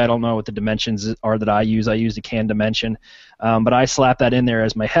 usually I don't know what the dimensions are that I use. I use the can dimension, but I slap that in there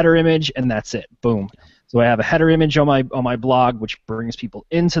as my header image, and that's it. Boom. So I have a header image on my blog, which brings people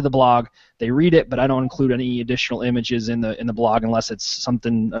into the blog. They read it, but I don't include any additional images in the blog unless it's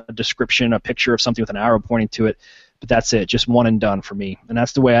something, a description, a picture of something with an arrow pointing to it. But that's it, just one and done for me. And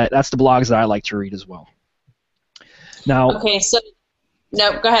that's the blogs that I like to read as well. Now. Okay, so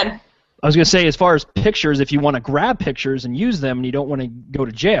no, go ahead. I was going to say, as far as pictures, if you want to grab pictures and use them and you don't want to go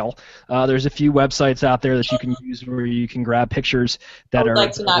to jail, there's a few websites out there that you can use where you can grab pictures that I would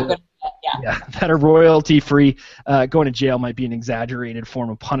like to not go to that are royalty-free. Going to jail might be an exaggerated form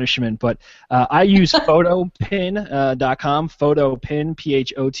of punishment, but I use photopin.com, photopin,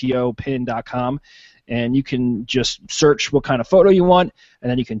 P-H-O-T-O, pin.com, and you can just search what kind of photo you want, and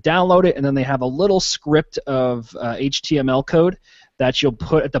then you can download it, and then they have a little script of HTML code that you'll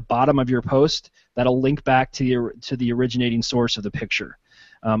put at the bottom of your post that'll link back to the originating source of the picture.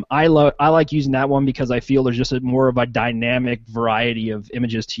 I like using that one because I feel there's just more of a dynamic variety of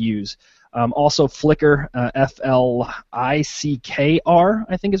images to use. Also Flickr, F-L-I-C-K-R,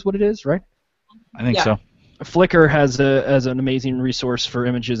 I think is what it is, right? I think so. Flickr has an amazing resource for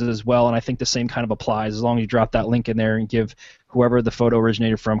images as well, and I think the same kind of applies. As long as you drop that link in there and give whoever the photo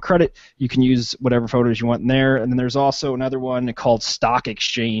originated from credit, you can use whatever photos you want in there. And then there's also another one called Stock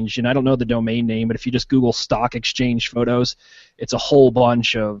Exchange, and I don't know the domain name, but if you just Google Stock Exchange photos, it's a whole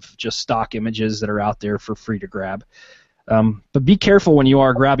bunch of just stock images that are out there for free to grab. But be careful when you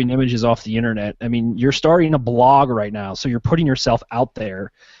are grabbing images off the internet. I mean, you're starting a blog right now, so you're putting yourself out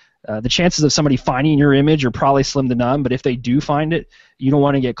there. The chances of somebody finding your image are probably slim to none, but if they do find it, you don't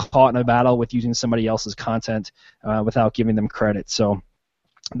want to get caught in a battle with using somebody else's content without giving them credit. So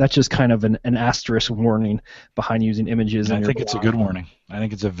that's just kind of an asterisk warning behind using images. I think it's a good warning. I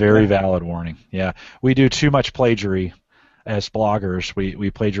think it's a very valid warning. Yeah, we do too much plagiarism as bloggers.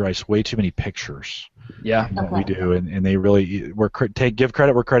 We plagiarize way too many pictures. Yeah, we do, and they really give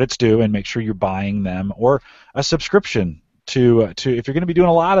credit where credit's due, and make sure you're buying them or a subscription. To if you're going to be doing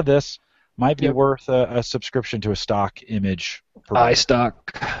a lot of this, might be worth a subscription to a stock image provider. iStock.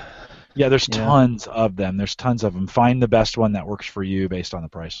 Yeah, there's tons of them. Find the best one that works for you based on the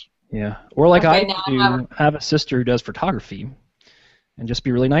price. Yeah, or like have a sister who does photography, and just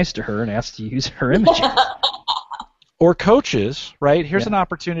be really nice to her and ask to use her image. Or coaches, right? Here's an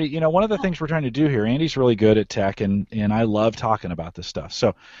opportunity. You know, one of the things we're trying to do here, Andy's really good at tech, and I love talking about this stuff.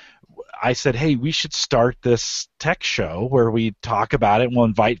 So I said, hey, we should start this tech show where we talk about it, and we'll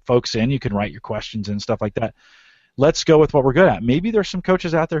invite folks in. You can write your questions and stuff like that. Let's go with what we're good at. Maybe there's some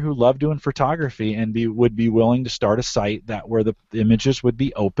coaches out there who love doing photography and would be willing to start a site where the images would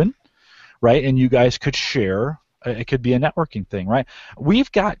be open, right? And you guys could share. It could be a networking thing, right?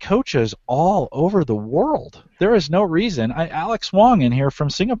 We've got coaches all over the world. There is no reason. Alex Wong in here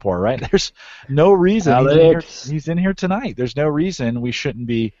from Singapore, right? There's no reason. He's in here tonight. There's no reason we shouldn't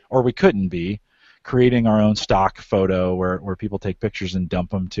be, or we couldn't be, creating our own stock photo where people take pictures and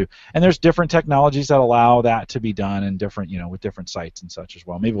dump them to. And there's different technologies that allow that to be done in different, with different sites and such as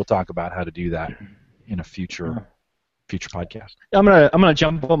well. Maybe we'll talk about how to do that in a future podcast. I'm gonna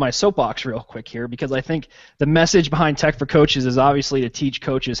jump on my soapbox real quick here, because I think the message behind Tech for Coaches is obviously to teach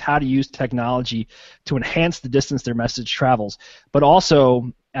coaches how to use technology to enhance the distance their message travels. But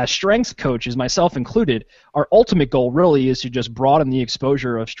also, as strengths coaches, myself included, our ultimate goal really is to just broaden the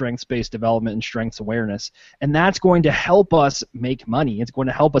exposure of strengths-based development and strengths awareness. And that's going to help us make money. It's going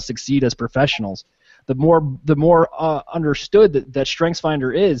to help us succeed as professionals. The more understood that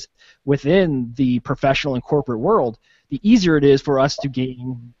StrengthsFinder is within the professional and corporate world, the easier it is for us to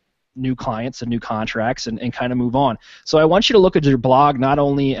gain new clients and new contracts and kind of move on. So I want you to look at your blog not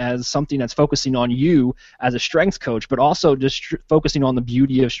only as something that's focusing on you as a strengths coach, but also just focusing on the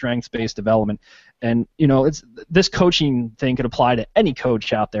beauty of strengths-based development. And this coaching thing could apply to any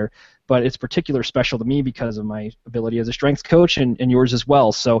coach out there, but it's particularly special to me because of my ability as a strengths coach and yours as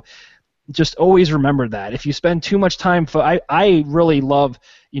well. So just always remember that. If you spend too much time, I really love,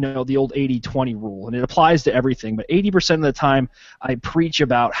 the old 80-20 rule, and it applies to everything, but 80% of the time I preach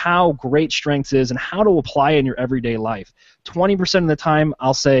about how great strengths is and how to apply it in your everyday life. 20% of the time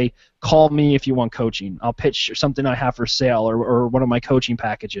I'll say, call me if you want coaching. I'll pitch something I have for sale or one of my coaching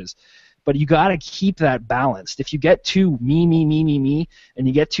packages. But you got to keep that balanced. If you get too me, and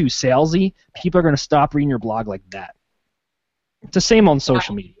you get too salesy, people are going to stop reading your blog like that. It's the same on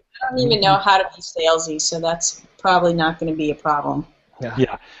social media. I don't even know how to be salesy, so that's probably not going to be a problem.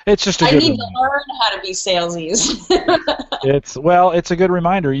 Yeah. It's just I need to learn how to be salesy. It's a good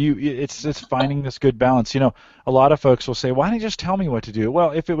reminder. It's finding this good balance. A lot of folks will say, "Why don't you just tell me what to do?"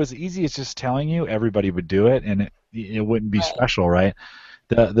 Well, if it was easy as just telling you, everybody would do it, and it wouldn't be special, right?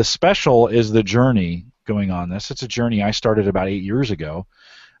 The special is the journey going on this. It's a journey I started about 8 years ago.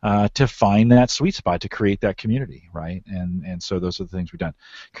 To find that sweet spot, to create that community, right? And so those are the things we've done.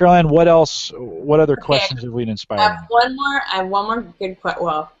 Carol Anne, what else? What other questions have we inspired? I have one more good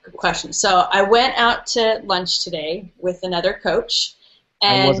question. So I went out to lunch today with another coach,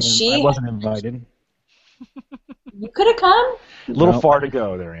 and I wasn't invited. You could have come. A little far to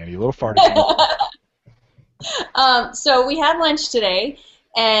go there, Andy. A little far to go. So we had lunch today.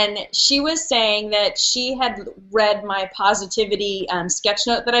 And she was saying that she had read my positivity sketch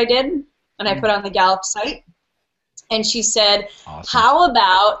note that I did, and I put it on the Gallup site. And she said, awesome. How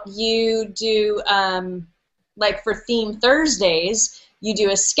about you do, like for Theme Thursdays, you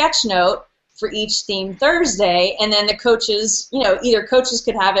do a sketch note for each Theme Thursday, and then the coaches, either coaches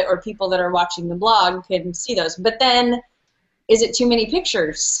could have it or people that are watching the blog can see those. But then, is it too many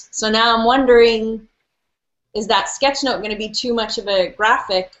pictures? So now I'm wondering, is that sketch note going to be too much of a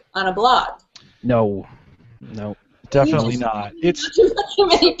graphic on a blog? No. Definitely not. It's too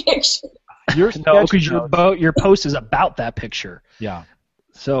many pictures. Because your post is about that picture. Yeah.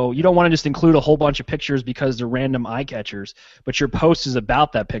 So you don't want to just include a whole bunch of pictures because they're random eye catchers, but your post is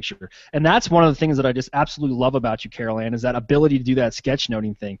about that picture. And that's one of the things that I just absolutely love about you, Carol Anne, is that ability to do that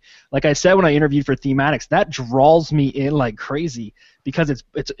sketchnoting thing. Like I said when I interviewed for Thematics, that draws me in like crazy because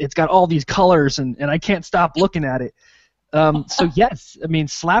it's got all these colors and I can't stop looking at it. So yes, I mean,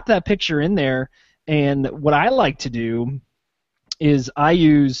 slap that picture in there. And what I like to do is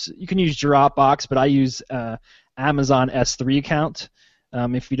you can use Dropbox, but I use Amazon S3 account.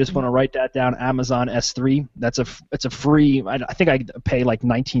 If you just want to write that down, Amazon S3, it's a free. I think I pay like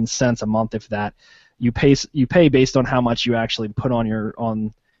 19 cents a month if that. You pay based on how much you actually put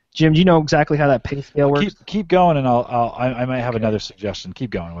on. Jim, do you know exactly how that pay scale works? Keep going, and I might have another suggestion. Keep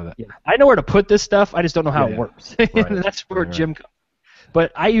going with it. Yeah, I know where to put this stuff. I just don't know how it works. Right. That's where Jim comes.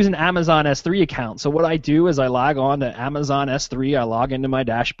 But I use an Amazon S3 account. So what I do is I log on to Amazon S3, I log into my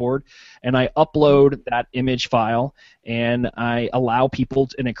dashboard, and I upload that image file, and I allow people,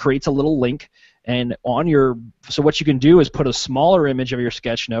 and it creates a little link. And so what you can do is put a smaller image of your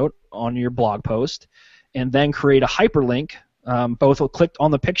sketch note on your blog post, and then create a hyperlink, both clicked on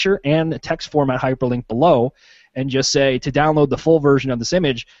the picture and a text format hyperlink below, and just say, to download the full version of this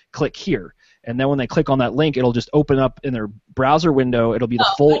image, click here. And then when they click on that link, it'll just open up in their browser window. It'll be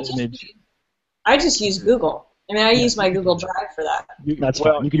the full image. I just use Google. I mean, I use my Google Drive for that. That's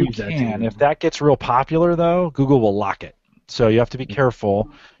fine. You can use that too. If that gets real popular, though, Google will lock it. So you have to be careful.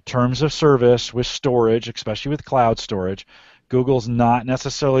 Terms of service with storage, especially with cloud storage, Google's not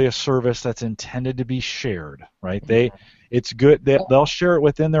necessarily a service that's intended to be shared, right? It's good that they'll share it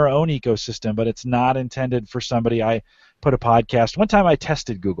within their own ecosystem, but it's not intended for somebody. I put a podcast. One time I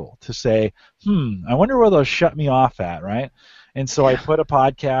tested Google to say, I wonder where they'll shut me off at, right? And so I put a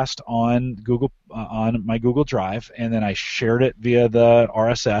podcast on Google on my Google Drive, and then I shared it via the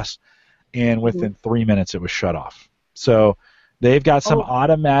RSS, and within 3 minutes it was shut off. So they've got some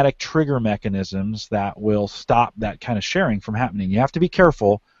automatic trigger mechanisms that will stop that kind of sharing from happening. You have to be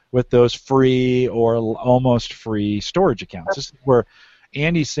careful with those free or almost free storage accounts. This is where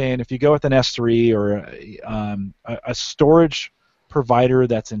Andy's saying if you go with an S3 or a storage provider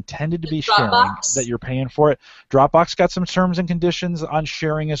that's intended to be sharing, that you're paying for it, Dropbox got some terms and conditions on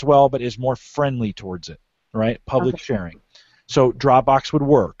sharing as well, but is more friendly towards it, right? Public sharing. So Dropbox would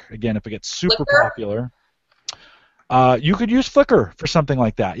work. Again, if it gets super popular, you could use Flickr for something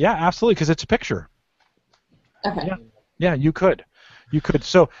like that. Yeah, absolutely, because it's a picture. Okay. Yeah, you could.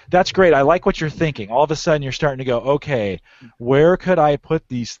 So that's great. I like what you're thinking. All of a sudden you're starting to go, okay, where could I put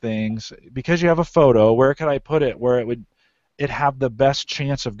these things? Because you have a photo, where could I put it where it have the best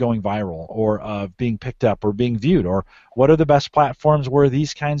chance of going viral or of being picked up or being viewed? Or what are the best platforms where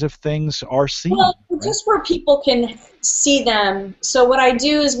these kinds of things are seen? Well, just where people can see them. So what I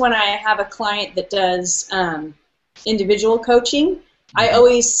do is when I have a client that does individual coaching, I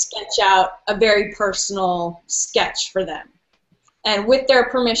always sketch out a very personal sketch for them. And with their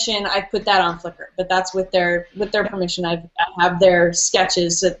permission, I put that on Flickr. But that's with their permission. I have their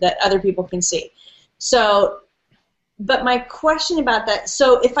sketches that other people can see. So, but my question about that,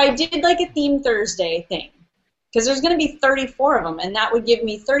 so if I did like a Theme Thursday thing, because there's going to be 34 of them, and that would give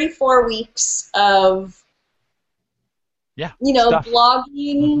me 34 weeks of, stuff.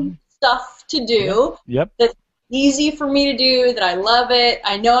 blogging stuff to do. Yep. That's easy for me to do, that I love it.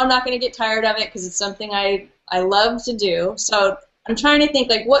 I know I'm not going to get tired of it because it's something I love to do. So I'm trying to think,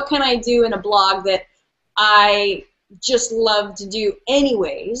 like, what can I do in a blog that I just love to do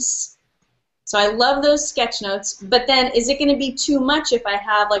anyways? So I love those sketch notes, but then is it going to be too much if I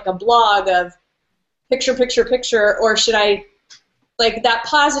have, like, a blog of picture, picture, picture, or should I, like, that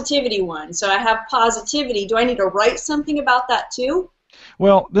positivity one? So I have positivity. Do I need to write something about that too?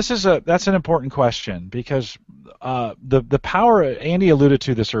 Well, that's an important question because the power, Andy alluded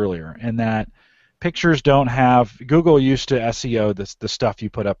to this earlier, in that pictures don't have, Google used to SEO the stuff you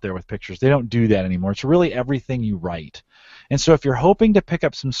put up there with pictures. They don't do that anymore. It's really everything you write. And so if you're hoping to pick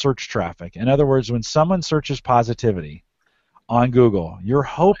up some search traffic, in other words, when someone searches positivity on Google, you're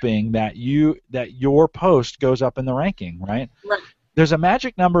hoping that your post goes up in the ranking, right? Right. there's a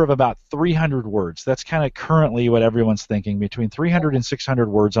magic number of about 300 words. That's kind of currently what everyone's thinking, between 300 and 600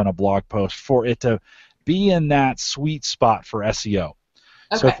 words on a blog post for it to be in that sweet spot for SEO.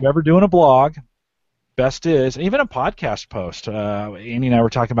 So if you're ever doing a blog, best is, even a podcast post, Andy and I were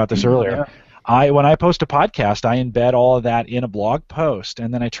talking about this earlier, when I post a podcast, I embed all of that in a blog post,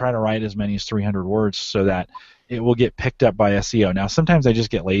 and then I try to write as many as 300 words so that it will get picked up by SEO. Now, sometimes I just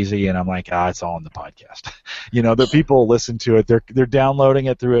get lazy and I'm like, it's all in the podcast. The people listen to it. They're downloading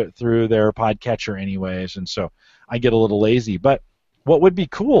it through their podcatcher anyways, and so I get a little lazy. But what would be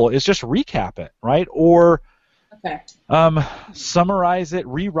cool is just recap it, right? Or summarize it,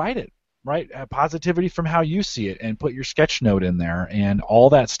 rewrite it, right? Positivity from how you see it, and put your sketch note in there, and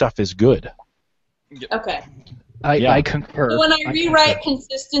all that stuff is good. Okay. I concur. So when I rewrite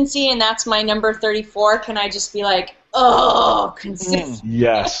consistency and that's my number 34, can I just be like, consistency?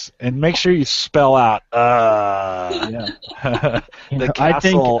 Yes, and make sure you spell out the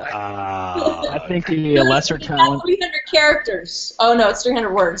castle. I think the lesser talent. 300 characters. Oh no, it's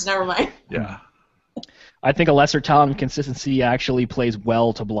 300 words. Never mind. Yeah. I think a lesser talent and consistency actually plays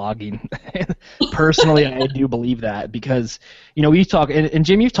well to blogging. Personally, I do believe that because, we talk, and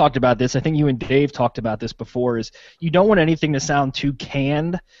Jim, you've talked about this. I think you and Dave talked about this before. Is you don't want anything to sound too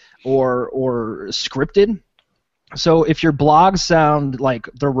canned or scripted. So if your blogs sound like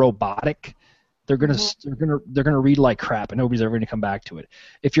they're robotic, they're gonna read like crap, and nobody's ever gonna come back to it.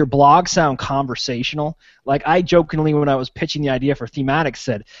 If your blogs sound conversational, like I jokingly when I was pitching the idea for thematics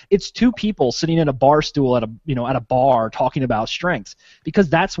said, it's two people sitting in a bar stool at a bar talking about strengths, because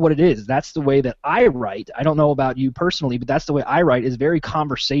that's what it is. That's the way that I write. I don't know about you personally, but that's the way I write, is very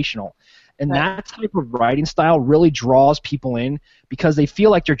conversational. And that type of writing style really draws people in because they feel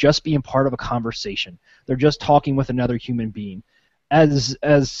like they're just being part of a conversation. They're just talking with another human being. As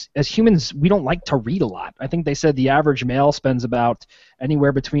humans, we don't like to read a lot. I think they said the average male spends about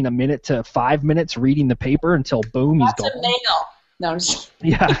anywhere between a minute to 5 minutes reading the paper until boom, he's gone. That's a male. No, I'm just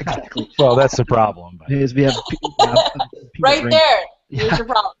yeah, exactly. Well, that's the problem. Is we have right there. Here's your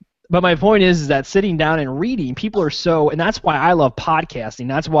problem. But my point is that sitting down and reading, people are so, and that's why I love podcasting.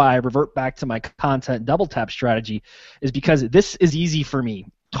 That's why I revert back to my content double tap strategy, is because this is easy for me.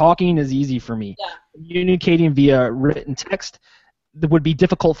 Talking is easy for me. Yeah. Communicating via written text would be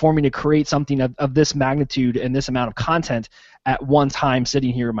difficult for me to create something of this magnitude and this amount of content at one time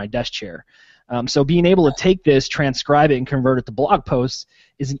sitting here in my desk chair. So being able to take this, transcribe it, and convert it to blog posts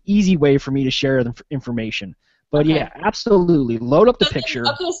is an easy way for me to share the information. But yeah, absolutely. Load up the picture.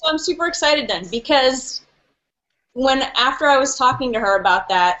 Okay, so I'm super excited then, because after I was talking to her about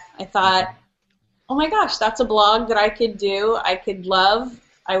that, I thought, oh my gosh, that's a blog that I could do, I could love,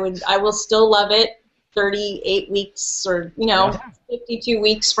 I will still love it 38 weeks or 52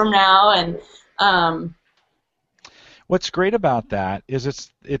 weeks from now, and what's great about that is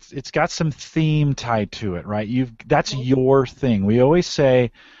it's got some theme tied to it, right? That's your thing. We always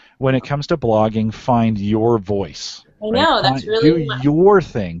say when it comes to blogging, find your voice. I know, that's really do your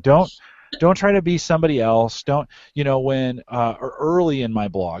thing. Don't try to be somebody else. Don't when early in my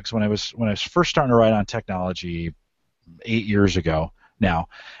blogs when I was first starting to write on technology 8 years ago. Now,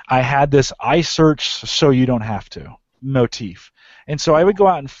 I had this I search so you don't have to motif. And so I would go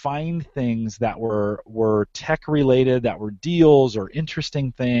out and find things that were tech related, that were deals or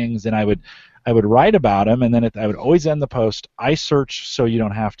interesting things, and I would write about them, and then I would always end the post, I search so you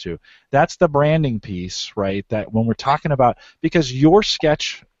don't have to. That's the branding piece, right? That when we're talking about, because your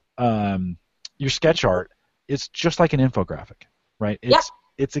sketch art is just like an infographic, right?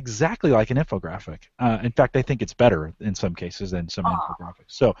 It's exactly like an infographic. In fact, I think it's better in some cases than some infographics.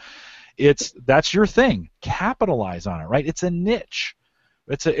 So that's your thing. Capitalize on it, right? It's a niche.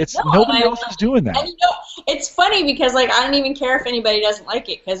 Nobody else is doing that. And it's funny because I don't even care if anybody doesn't like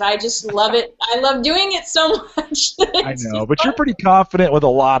it, because I just love it. I love doing it so much. I know, but you're pretty confident with a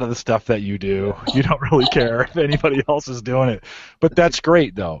lot of the stuff that you do. You don't really care if anybody else is doing it. But that's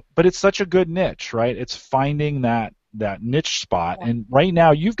great, though. But it's such a good niche, right? It's finding that niche spot. And right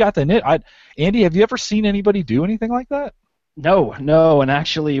now, you've got the niche. Andy, have you ever seen anybody do anything like that? No, and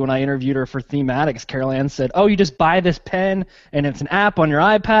actually when I interviewed her for thematics, Carol Anne said, you just buy this pen and it's an app on your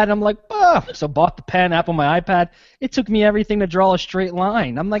iPad. And I'm like, so bought the pen, app on my iPad. It took me everything to draw a straight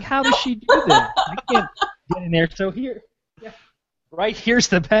line. I'm like, how does she do this? I can't get in there. So here's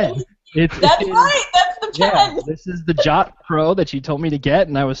the pen. That's right, that's the pen. Yeah, this is the Jot Pro that you told me to get,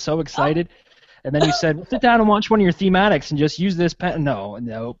 and I was so excited. And then you said, well, sit down and watch one of your thematics and just use this pen.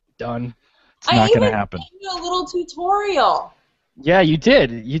 No, done. It's not going to happen. I even gave you a little tutorial. Yeah, you did,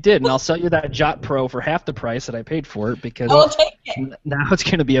 and I'll sell you that Jot Pro for half the price that I paid for it, because I'll take it. Now it's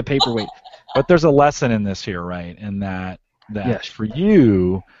going to be a paperweight. But there's a lesson in this here, right? In that that for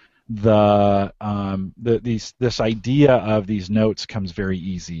you, this idea of these notes comes very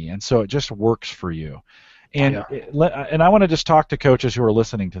easy, and so it just works for you. And and I want to just talk to coaches who are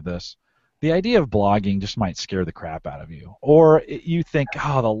listening to this. The idea of blogging just might scare the crap out of you, or you think,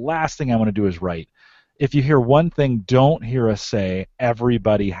 oh, the last thing I want to do is write. If you hear one thing, don't hear us say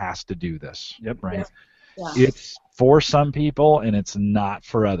everybody has to do this. Right? Yeah. It's for some people, and it's not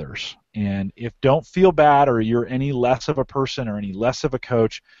for others. And don't feel bad, or you're any less of a person or any less of a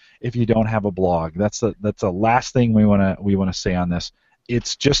coach if you don't have a blog. That's the last thing we want to say on this.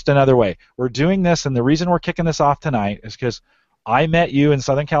 It's just another way. We're doing this, and the reason we're kicking this off tonight is because I met you in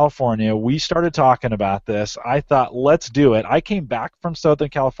Southern California. We started talking about this. I thought, let's do it. I came back from Southern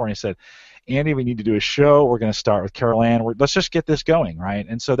California and said, Andy, we need to do a show. We're going to start with Carol Anne. Let's just get this going, right?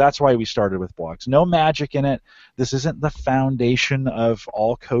 And so that's why we started with blogs. No magic in it. This isn't the foundation of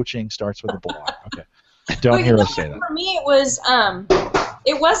all coaching starts with a blog. Okay. Don't hear us say that. For me, it was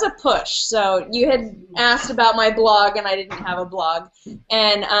a push. So you had asked about my blog, and I didn't have a blog.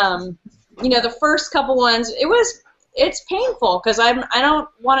 And, the first couple ones, it's painful because I don't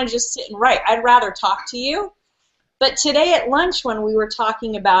want to just sit and write. I'd rather talk to you. But today at lunch when we were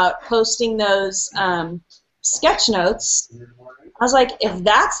talking about posting those sketch notes, I was like, if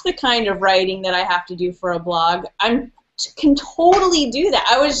that's the kind of writing that I have to do for a blog, I can totally do that.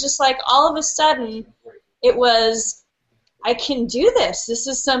 I was just like, all of a sudden, it was, I can do this. This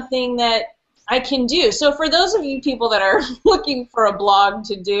is something that I can do. So for those of you people that are looking for a blog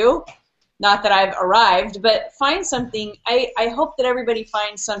to do, not that I've arrived, but find something. I hope that everybody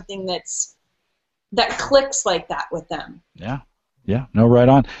finds something that clicks like that with them. Yeah, no, right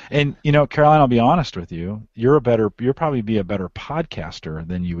on. And Caroline, I'll be honest with you. You'll probably be a better podcaster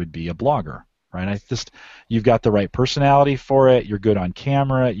than you would be a blogger, right? You've got the right personality for it. You're good on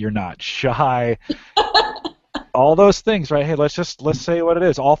camera. You're not shy. All those things, right? Hey, let's say what it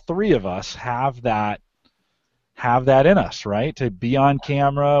is. All three of us have that in us, right? To be on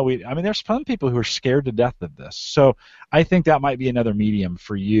camera. There's some people who are scared to death of this. So I think that might be another medium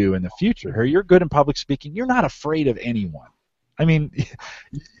for you in the future. Here, you're good in public speaking. You're not afraid of anyone.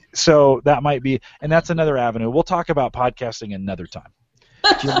 So that might be, and that's another avenue. We'll talk about podcasting another time.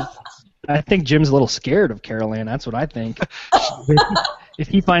 I think Jim's a little scared of Carol Anne. That's what I think. If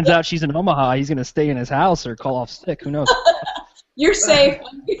he finds out she's in Omaha, he's going to stay in his house or call off sick. Who knows? You're safe.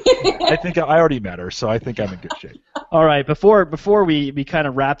 I think I already met her, so I think I'm in good shape. All right, before we kind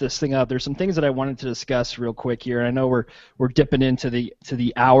of wrap this thing up, there's some things that I wanted to discuss real quick here. I know we're dipping into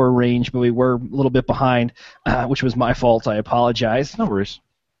the hour range, but we were a little bit behind, which was my fault. I apologize. No worries.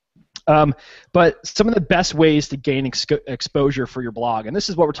 But some of the best ways to gain exposure for your blog, and this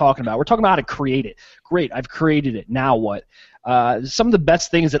is what we're talking about. We're talking about how to create it. Great, I've created it. Now what? Some of the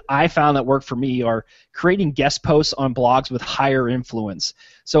best things that I found that work for me are creating guest posts on blogs with higher influence.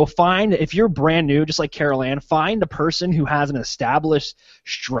 So if you're brand new, just like Carol Anne, find a person who has an established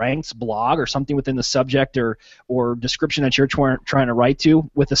strengths blog or something within the subject or description that you're trying to write to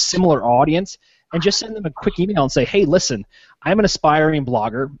with a similar audience, and just send them a quick email and say, hey, listen, I'm an aspiring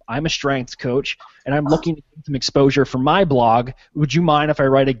blogger, I'm a strengths coach, and I'm looking to get some exposure for my blog. Would you mind if I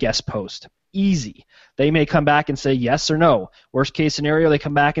write a guest post? Easy. They may come back and say yes or no. Worst case scenario, they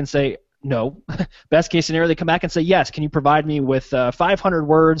come back and say no. Best case scenario, they come back and say yes. Can you provide me with 500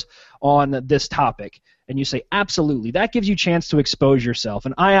 words on this topic? And you say absolutely. That gives you a chance to expose yourself,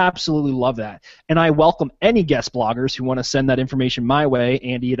 and I absolutely love that. And I welcome any guest bloggers who want to send that information my way,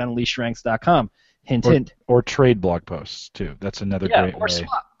 Andy@UnleashedStrengths.com. Hint, hint. Or trade blog posts, too. That's another great way.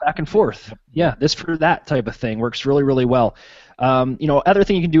 Swap back and forth. Yeah, this for that type of thing works really, really well. Other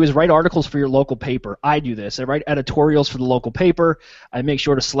thing you can do is write articles for your local paper. I do this. I write editorials for the local paper. I make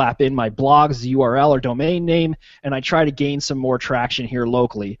sure to slap in my blog's URL or domain name, and I try to gain some more traction here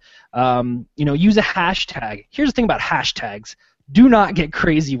locally. Use a hashtag. Here's the thing about hashtags. Do not get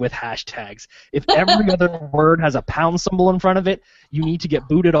crazy with hashtags. If every other word has a pound symbol in front of it, you need to get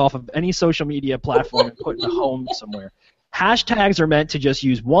booted off of any social media platform and put in a home somewhere. Hashtags are meant to just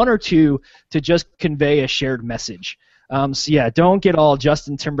use one or two to just convey a shared message. Don't get all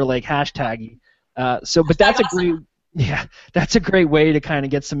Justin Timberlake hashtaggy. But that's a great way to kind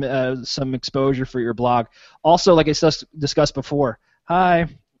of get some exposure for your blog. Also, like I discussed before, hi.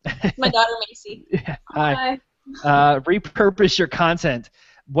 My daughter Macy. Yeah, hi. Repurpose your content.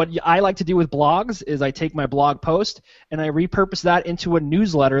 What I like to do with blogs is I take my blog post and I repurpose that into a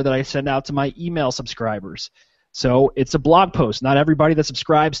newsletter that I send out to my email subscribers. So it's a blog post. Not everybody that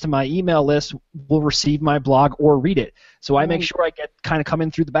subscribes to my email list will receive my blog or read it. So I make sure I get kind of come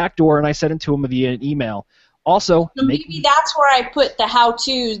in through the back door and I send it to them via an email. Also, maybe that's where I put the how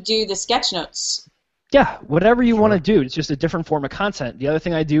to do the sketch notes. Yeah, whatever you Sure. want to do. It's just a different form of content. The other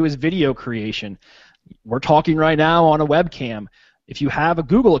thing I do is video creation. We're talking right now on a webcam. If you have a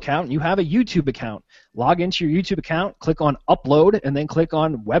Google account and you have a YouTube account, log into your YouTube account, click on upload, and then click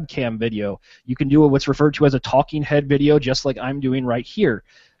on webcam video. You can do what's referred to as a talking head video, just like I'm doing right here.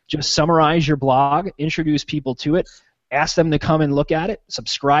 Just summarize your blog, introduce people to it, ask them to come and look at it,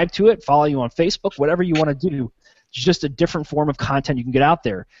 subscribe to it, follow you on Facebook, whatever you want to do. It's just a different form of content you can get out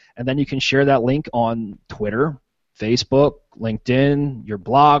there. And then you can share that link on Twitter, Facebook, LinkedIn, your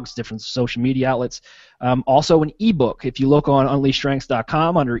blogs, different social media outlets. Also an ebook. If you look on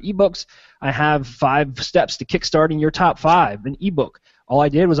unleashstrengths.com under ebooks, I have 5 steps to kickstarting your top 5, an ebook. All I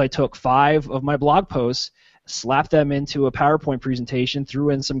did was I took 5 of my blog posts, slapped them into a PowerPoint presentation, threw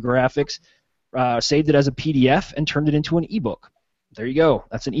in some graphics, saved it as a PDF, and turned it into an ebook. There you go.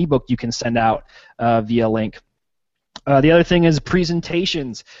 That's an ebook you can send out via link. The other thing is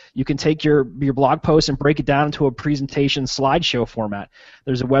presentations. You can take your blog post and break it down into a presentation slideshow format.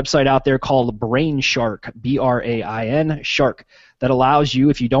 There's a website out there called Brainshark, B-R-A-I-N, Shark, that allows you,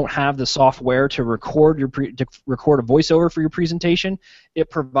 if you don't have the software to record record a voiceover for your presentation,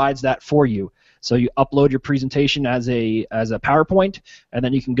 it provides that for you. So you upload your presentation as a PowerPoint, and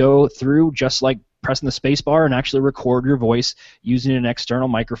then you can go through just like pressing the space bar and actually record your voice using an external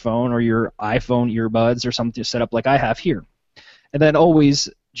microphone or your iPhone earbuds or something set up like I have here. And then always,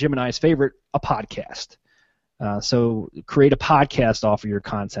 Jim and I's favorite, a podcast. So create a podcast off of your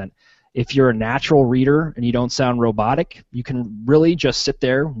content. If you're a natural reader and you don't sound robotic, you can really just sit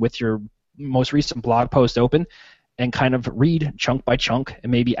there with your most recent blog post open and kind of read chunk by chunk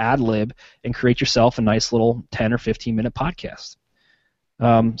and maybe ad-lib and create yourself a nice little 10 or 15-minute podcast.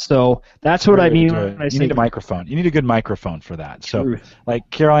 So that's what I mean when I say you need a microphone. You need a good microphone for that. So, truth. like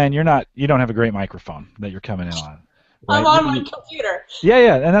Carol Anne, you don't have a great microphone that you're coming in on. Right? I'm on my computer.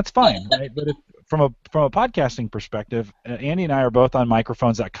 Yeah, and that's fine. Right? But from a podcasting perspective, Andy and I are both on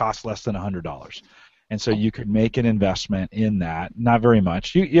microphones that cost less than $100, and so you could make an investment in that. Not very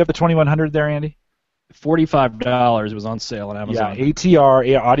much. You have the 2100 there, Andy? $45 was on sale on Amazon. Yeah,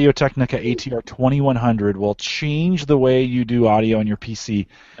 ATR, Audio-Technica ATR 2100 will change the way you do audio on your PC.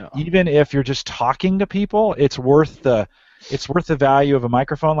 Oh. Even if you're just talking to people, it's worth the value of a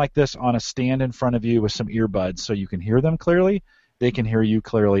microphone like this on a stand in front of you with some earbuds so you can hear them clearly. They can hear you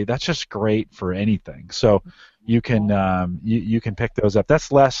clearly. That's just great for anything. So you can you can pick those up.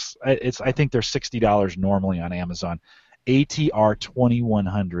 That's less. I think they're $60 normally on Amazon. ATR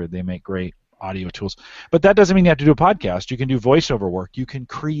 2100. They make great audio tools. But that doesn't mean you have to do a podcast. You can do voiceover work. You can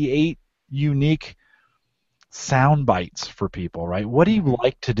create unique sound bites for people, right? What do you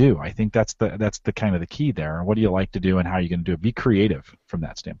like to do? I think that's the kind of the key there. What do you like to do and how are you going to do it? Be creative from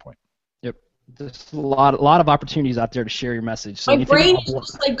that standpoint. Yep. There's a lot of opportunities out there to share your message. So My brain is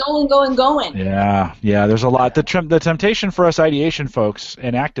just like going. Yeah, there's a lot. The temptation for us ideation folks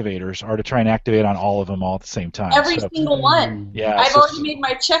and activators are to try and activate on all of them all at the same time. Every single one. Yeah, I've already made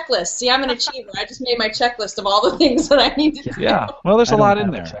my checklist. See, I'm an achiever. I just made my checklist of all the things that I need to do. Yeah, well, there's a lot in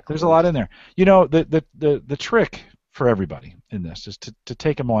there. There's a lot in there. You know, the trick for everybody in this is to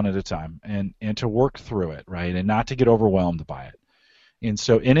take them one at a time and to work through it, right, and not to get overwhelmed by it. And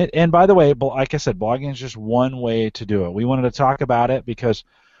so and by the way, like I said, blogging is just one way to do it. We wanted to talk about it because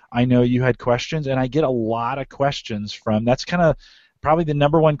I know you had questions, and I get a lot of questions from, that's kind of probably the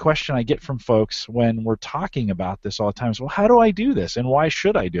number one question I get from folks when we're talking about this all the time is, well, how do I do this, and why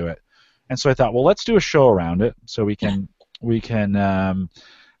should I do it? And so I thought, well, let's do a show around it so we can kind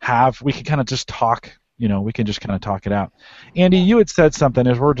of just talk, we can just kind of talk it out. Andy, you had said something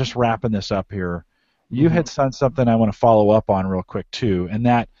as we're just wrapping this up here. You had said something I want to follow up on real quick too, and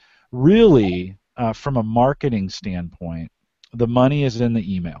that really, from a marketing standpoint, the money is in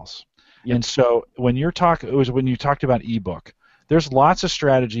the emails. Yep. And so when you talked about ebook, there's lots of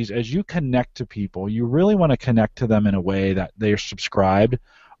strategies as you connect to people. You really want to connect to them in a way that they are subscribed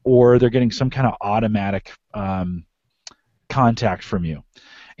or they're getting some kind of automatic contact from you.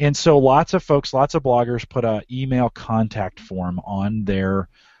 And so lots of folks, lots of bloggers put an email contact form on their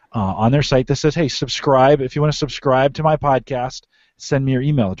site that says, hey, subscribe. If you want to subscribe to my podcast, send me your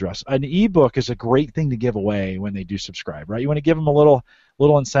email address. An ebook is a great thing to give away when they do subscribe, right? You want to give them a little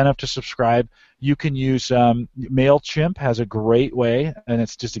incentive to subscribe. You can use MailChimp has a great way, and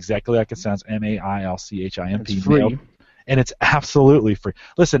it's just exactly like it sounds, MailChimp. It's free. And it's absolutely free.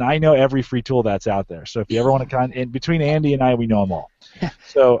 Listen, I know every free tool that's out there. So if you ever want to between Andy and I, we know them all.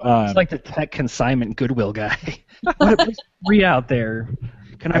 So it's like the tech consignment Goodwill guy. What is free out there?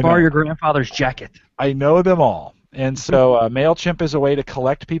 Can I borrow your grandfather's jacket? I know them all. And so MailChimp is a way to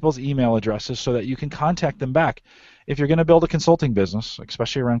collect people's email addresses so that you can contact them back. If you're going to build a consulting business,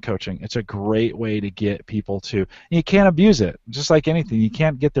 especially around coaching, it's a great way to get people to. You can't abuse it. Just like anything, you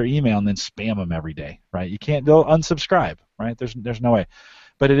can't get their email and then spam them every day, right? You can't go unsubscribe, right? There's no way.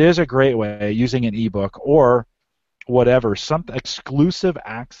 But it is a great way, using an ebook or whatever, some exclusive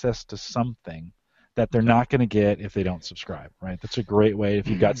access to something that they're not going to get if they don't subscribe, right? That's a great way if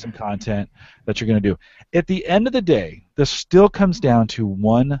you've got some content that you're going to do. At the end of the day, this still comes down to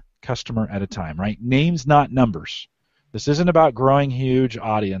one customer at a time, right? Names, not numbers. This isn't about growing huge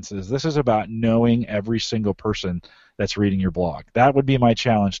audiences. This is about knowing every single person that's reading your blog. That would be my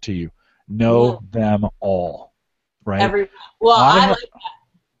challenge to you. Know them all, right? I like that.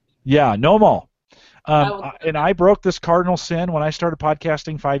 Yeah, know them all. And I broke this cardinal sin when I started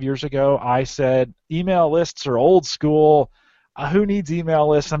podcasting 5 years ago. I said, email lists are old school. Who needs email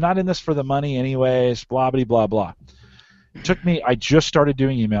lists? I'm not in this for the money anyways, blah, blah, blah, blah. I just started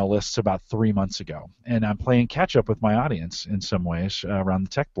doing email lists about 3 months ago, and I'm playing catch up with my audience in some ways around the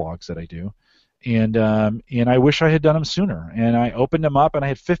tech blogs that I do. And I wish I had done them sooner. And I opened them up, and I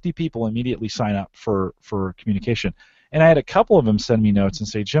had 50 people immediately sign up for communication. And I had a couple of them send me notes and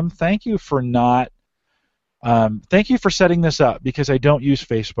say, Jim, thank you for setting this up, because I don't use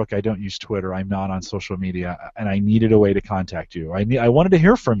Facebook, I don't use Twitter, I'm not on social media, and I needed a way to contact you. I wanted to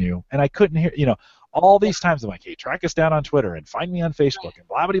hear from you, and I couldn't hear, all these times I'm like, hey, track us down on Twitter and find me on Facebook and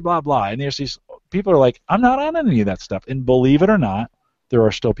blah, blah, blah, blah. And there's these people are like, I'm not on any of that stuff. And believe it or not, there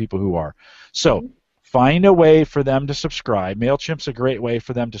are still people who are. So find a way for them to subscribe. MailChimp's a great way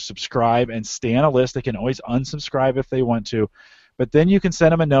for them to subscribe and stay on a list. They can always unsubscribe if they want to. But then you can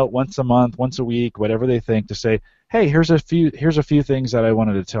send them a note once a month, once a week, whatever they think, to say, hey, here's a few things that I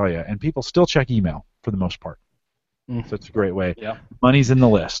wanted to tell you. And people still check email for the most part. So it's a great way. Yeah. Money's in the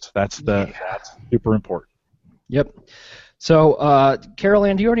list. That's super important. Yep. So, Carol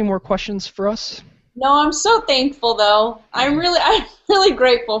Anne, do you have any more questions for us? No, I'm so thankful though. I'm really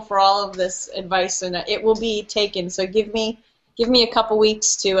grateful for all of this advice, and it will be taken. So give me a couple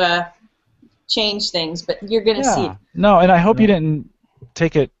weeks to change things, but you're gonna see it. No, and I hope you didn't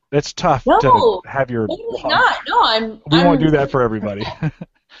take it. It's tough to have your. Totally not. No, we won't do that for everybody. I'm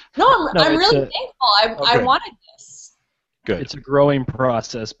really thankful. I wanted this. Good. It's a growing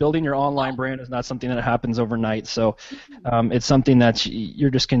process. Building your online brand is not something that happens overnight. So it's something that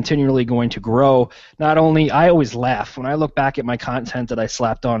you're just continually going to grow. Not only, I always laugh when I look back at my content that I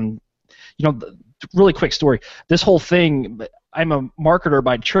slapped on, really quick story. This whole thing, I'm a marketer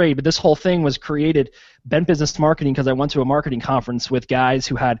by trade, but this whole thing was created, Bent Business Marketing, because I went to a marketing conference with guys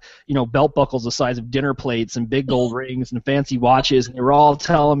who had, belt buckles the size of dinner plates and big gold rings and fancy watches, and they were all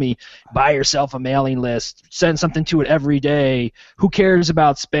telling me, buy yourself a mailing list, send something to it every day, who cares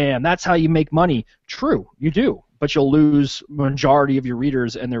about spam, that's how you make money. True, you do, but you'll lose majority of your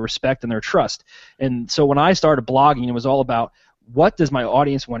readers and their respect and their trust. And so when I started blogging, it was all about, what does my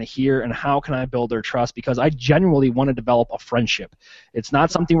audience want to hear, and how can I build their trust? Because I genuinely want to develop a friendship. It's not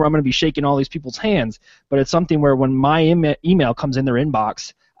something where I'm going to be shaking all these people's hands, but it's something where when my email comes in their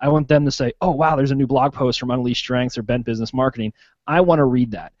inbox, I want them to say, oh, wow, there's a new blog post from Unleashed Strengths or Bent Business Marketing. I want to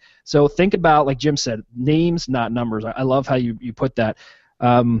read that. So think about, like Jim said, names, not numbers. I love how you put that.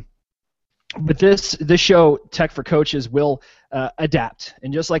 But this show, Tech for Coaches, will adapt.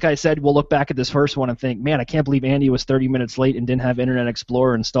 And just like I said, we'll look back at this first one and think, man, I can't believe Andy was 30 minutes late and didn't have Internet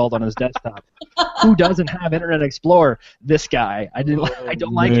Explorer installed on his desktop. Who doesn't have Internet Explorer? This guy. I don't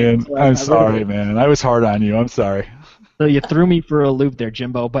like it. So I'm sorry, man. I was hard on you. I'm sorry. So you threw me for a loop there,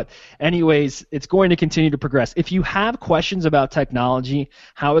 Jimbo. But anyways, it's going to continue to progress. If you have questions about technology,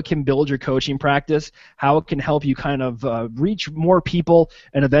 how it can build your coaching practice, how it can help you kind of reach more people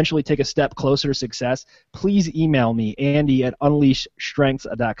and eventually take a step closer to success, please email me, Andy at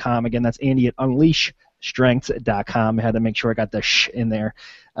unleashstrengths.com. Again, that's Andy at unleashstrengths.com. I had to make sure I got the sh in there.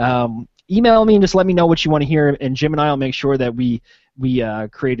 Email me and just let me know what you want to hear, and Jim and I will make sure that we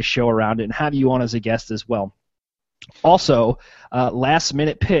create a show around it and have you on as a guest as well. Also,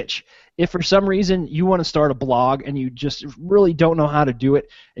 last-minute pitch. If for some reason you want to start a blog and you just really don't know how to do it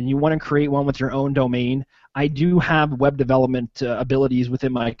and you want to create one with your own domain, I do have web development abilities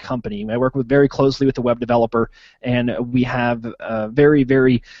within my company. I work very closely with the web developer, and we have very,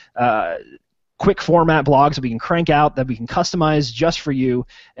 very quick format blogs that we can crank out, that we can customize just for you,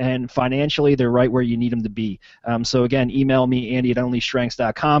 and financially they're right where you need them to be. So again, email me, Andy at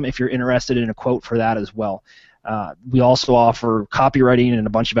unleashstrengths.com, if you're interested in a quote for that as well. We also offer copywriting and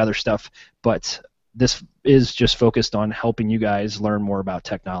a bunch of other stuff, but this is just focused on helping you guys learn more about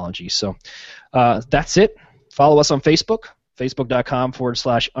technology. So that's it. Follow us on Facebook,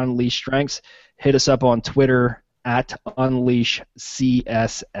 facebook.com/unleashstrengths. Hit us up on Twitter, at Unleash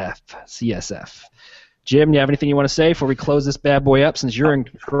CSF. Jim, you have anything you want to say before we close this bad boy up, since you're in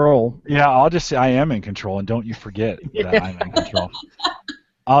control? Yeah, I'll just say I am in control, and don't you forget that I'm in control.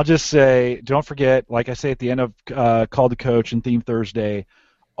 I'll just say, don't forget, like I say at the end of Call to Coach and Theme Thursday,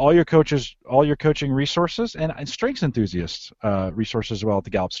 all your coaching resources and strengths enthusiasts resources as well at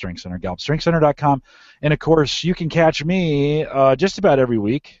the Gallup Strengths Center, GALLUP-StrengthsCenter.com. And, of course, you can catch me just about every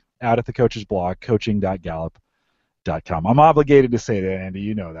week out at the coach's blog, coaching.gallup.com. I'm obligated to say that, Andy.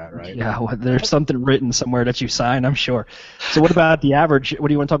 You know that, right? Yeah, well, there's something written somewhere that you sign, I'm sure. So what about the average? What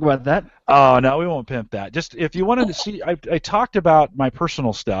do you want to talk about that? Oh, no, we won't pimp that. Just if you wanted to see, I talked about my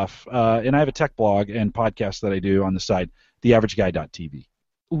personal stuff, and I have a tech blog and podcast that I do on the side, theaverageguy.tv.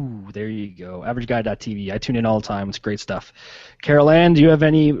 Ooh, there you go. AverageGuy.tv. I tune in all the time. It's great stuff. Carol Anne, do you have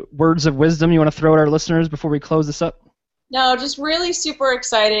any words of wisdom you want to throw at our listeners before we close this up? No, just really super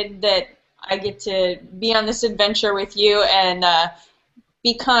excited that I get to be on this adventure with you, and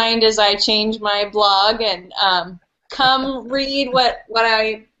be kind as I change my blog, and come read what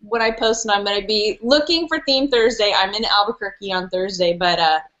I post. And I'm going to be looking for Theme Thursday. I'm in Albuquerque on Thursday, but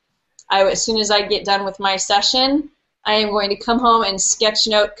as soon as I get done with my session, I am going to come home and sketch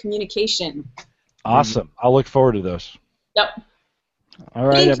note communication. Awesome. I'll look forward to those. Yep. All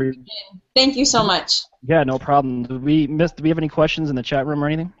right, Thank you so much. Yeah, no problem. Do we have any questions in the chat room or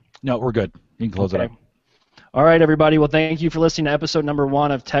anything? No, we're good. You can close it up. All right, everybody. Well, thank you for listening to episode number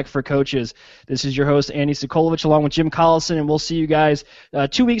 1 of Tech for Coaches. This is your host, Andy Sokolovich, along with Jim Collison, and we'll see you guys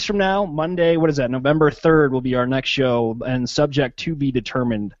 2 weeks from now, Monday, November 3rd will be our next show, and subject to be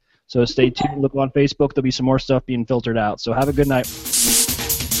determined. So stay tuned. Look on Facebook. There'll be some more stuff being filtered out. So have a good night.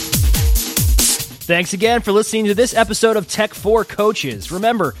 Thanks again for listening to this episode of Tech for Coaches.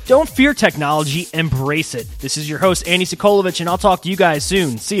 Remember, don't fear technology, embrace it. This is your host, Andy Sokolovich, and I'll talk to you guys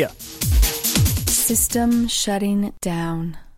soon. See ya. System shutting down.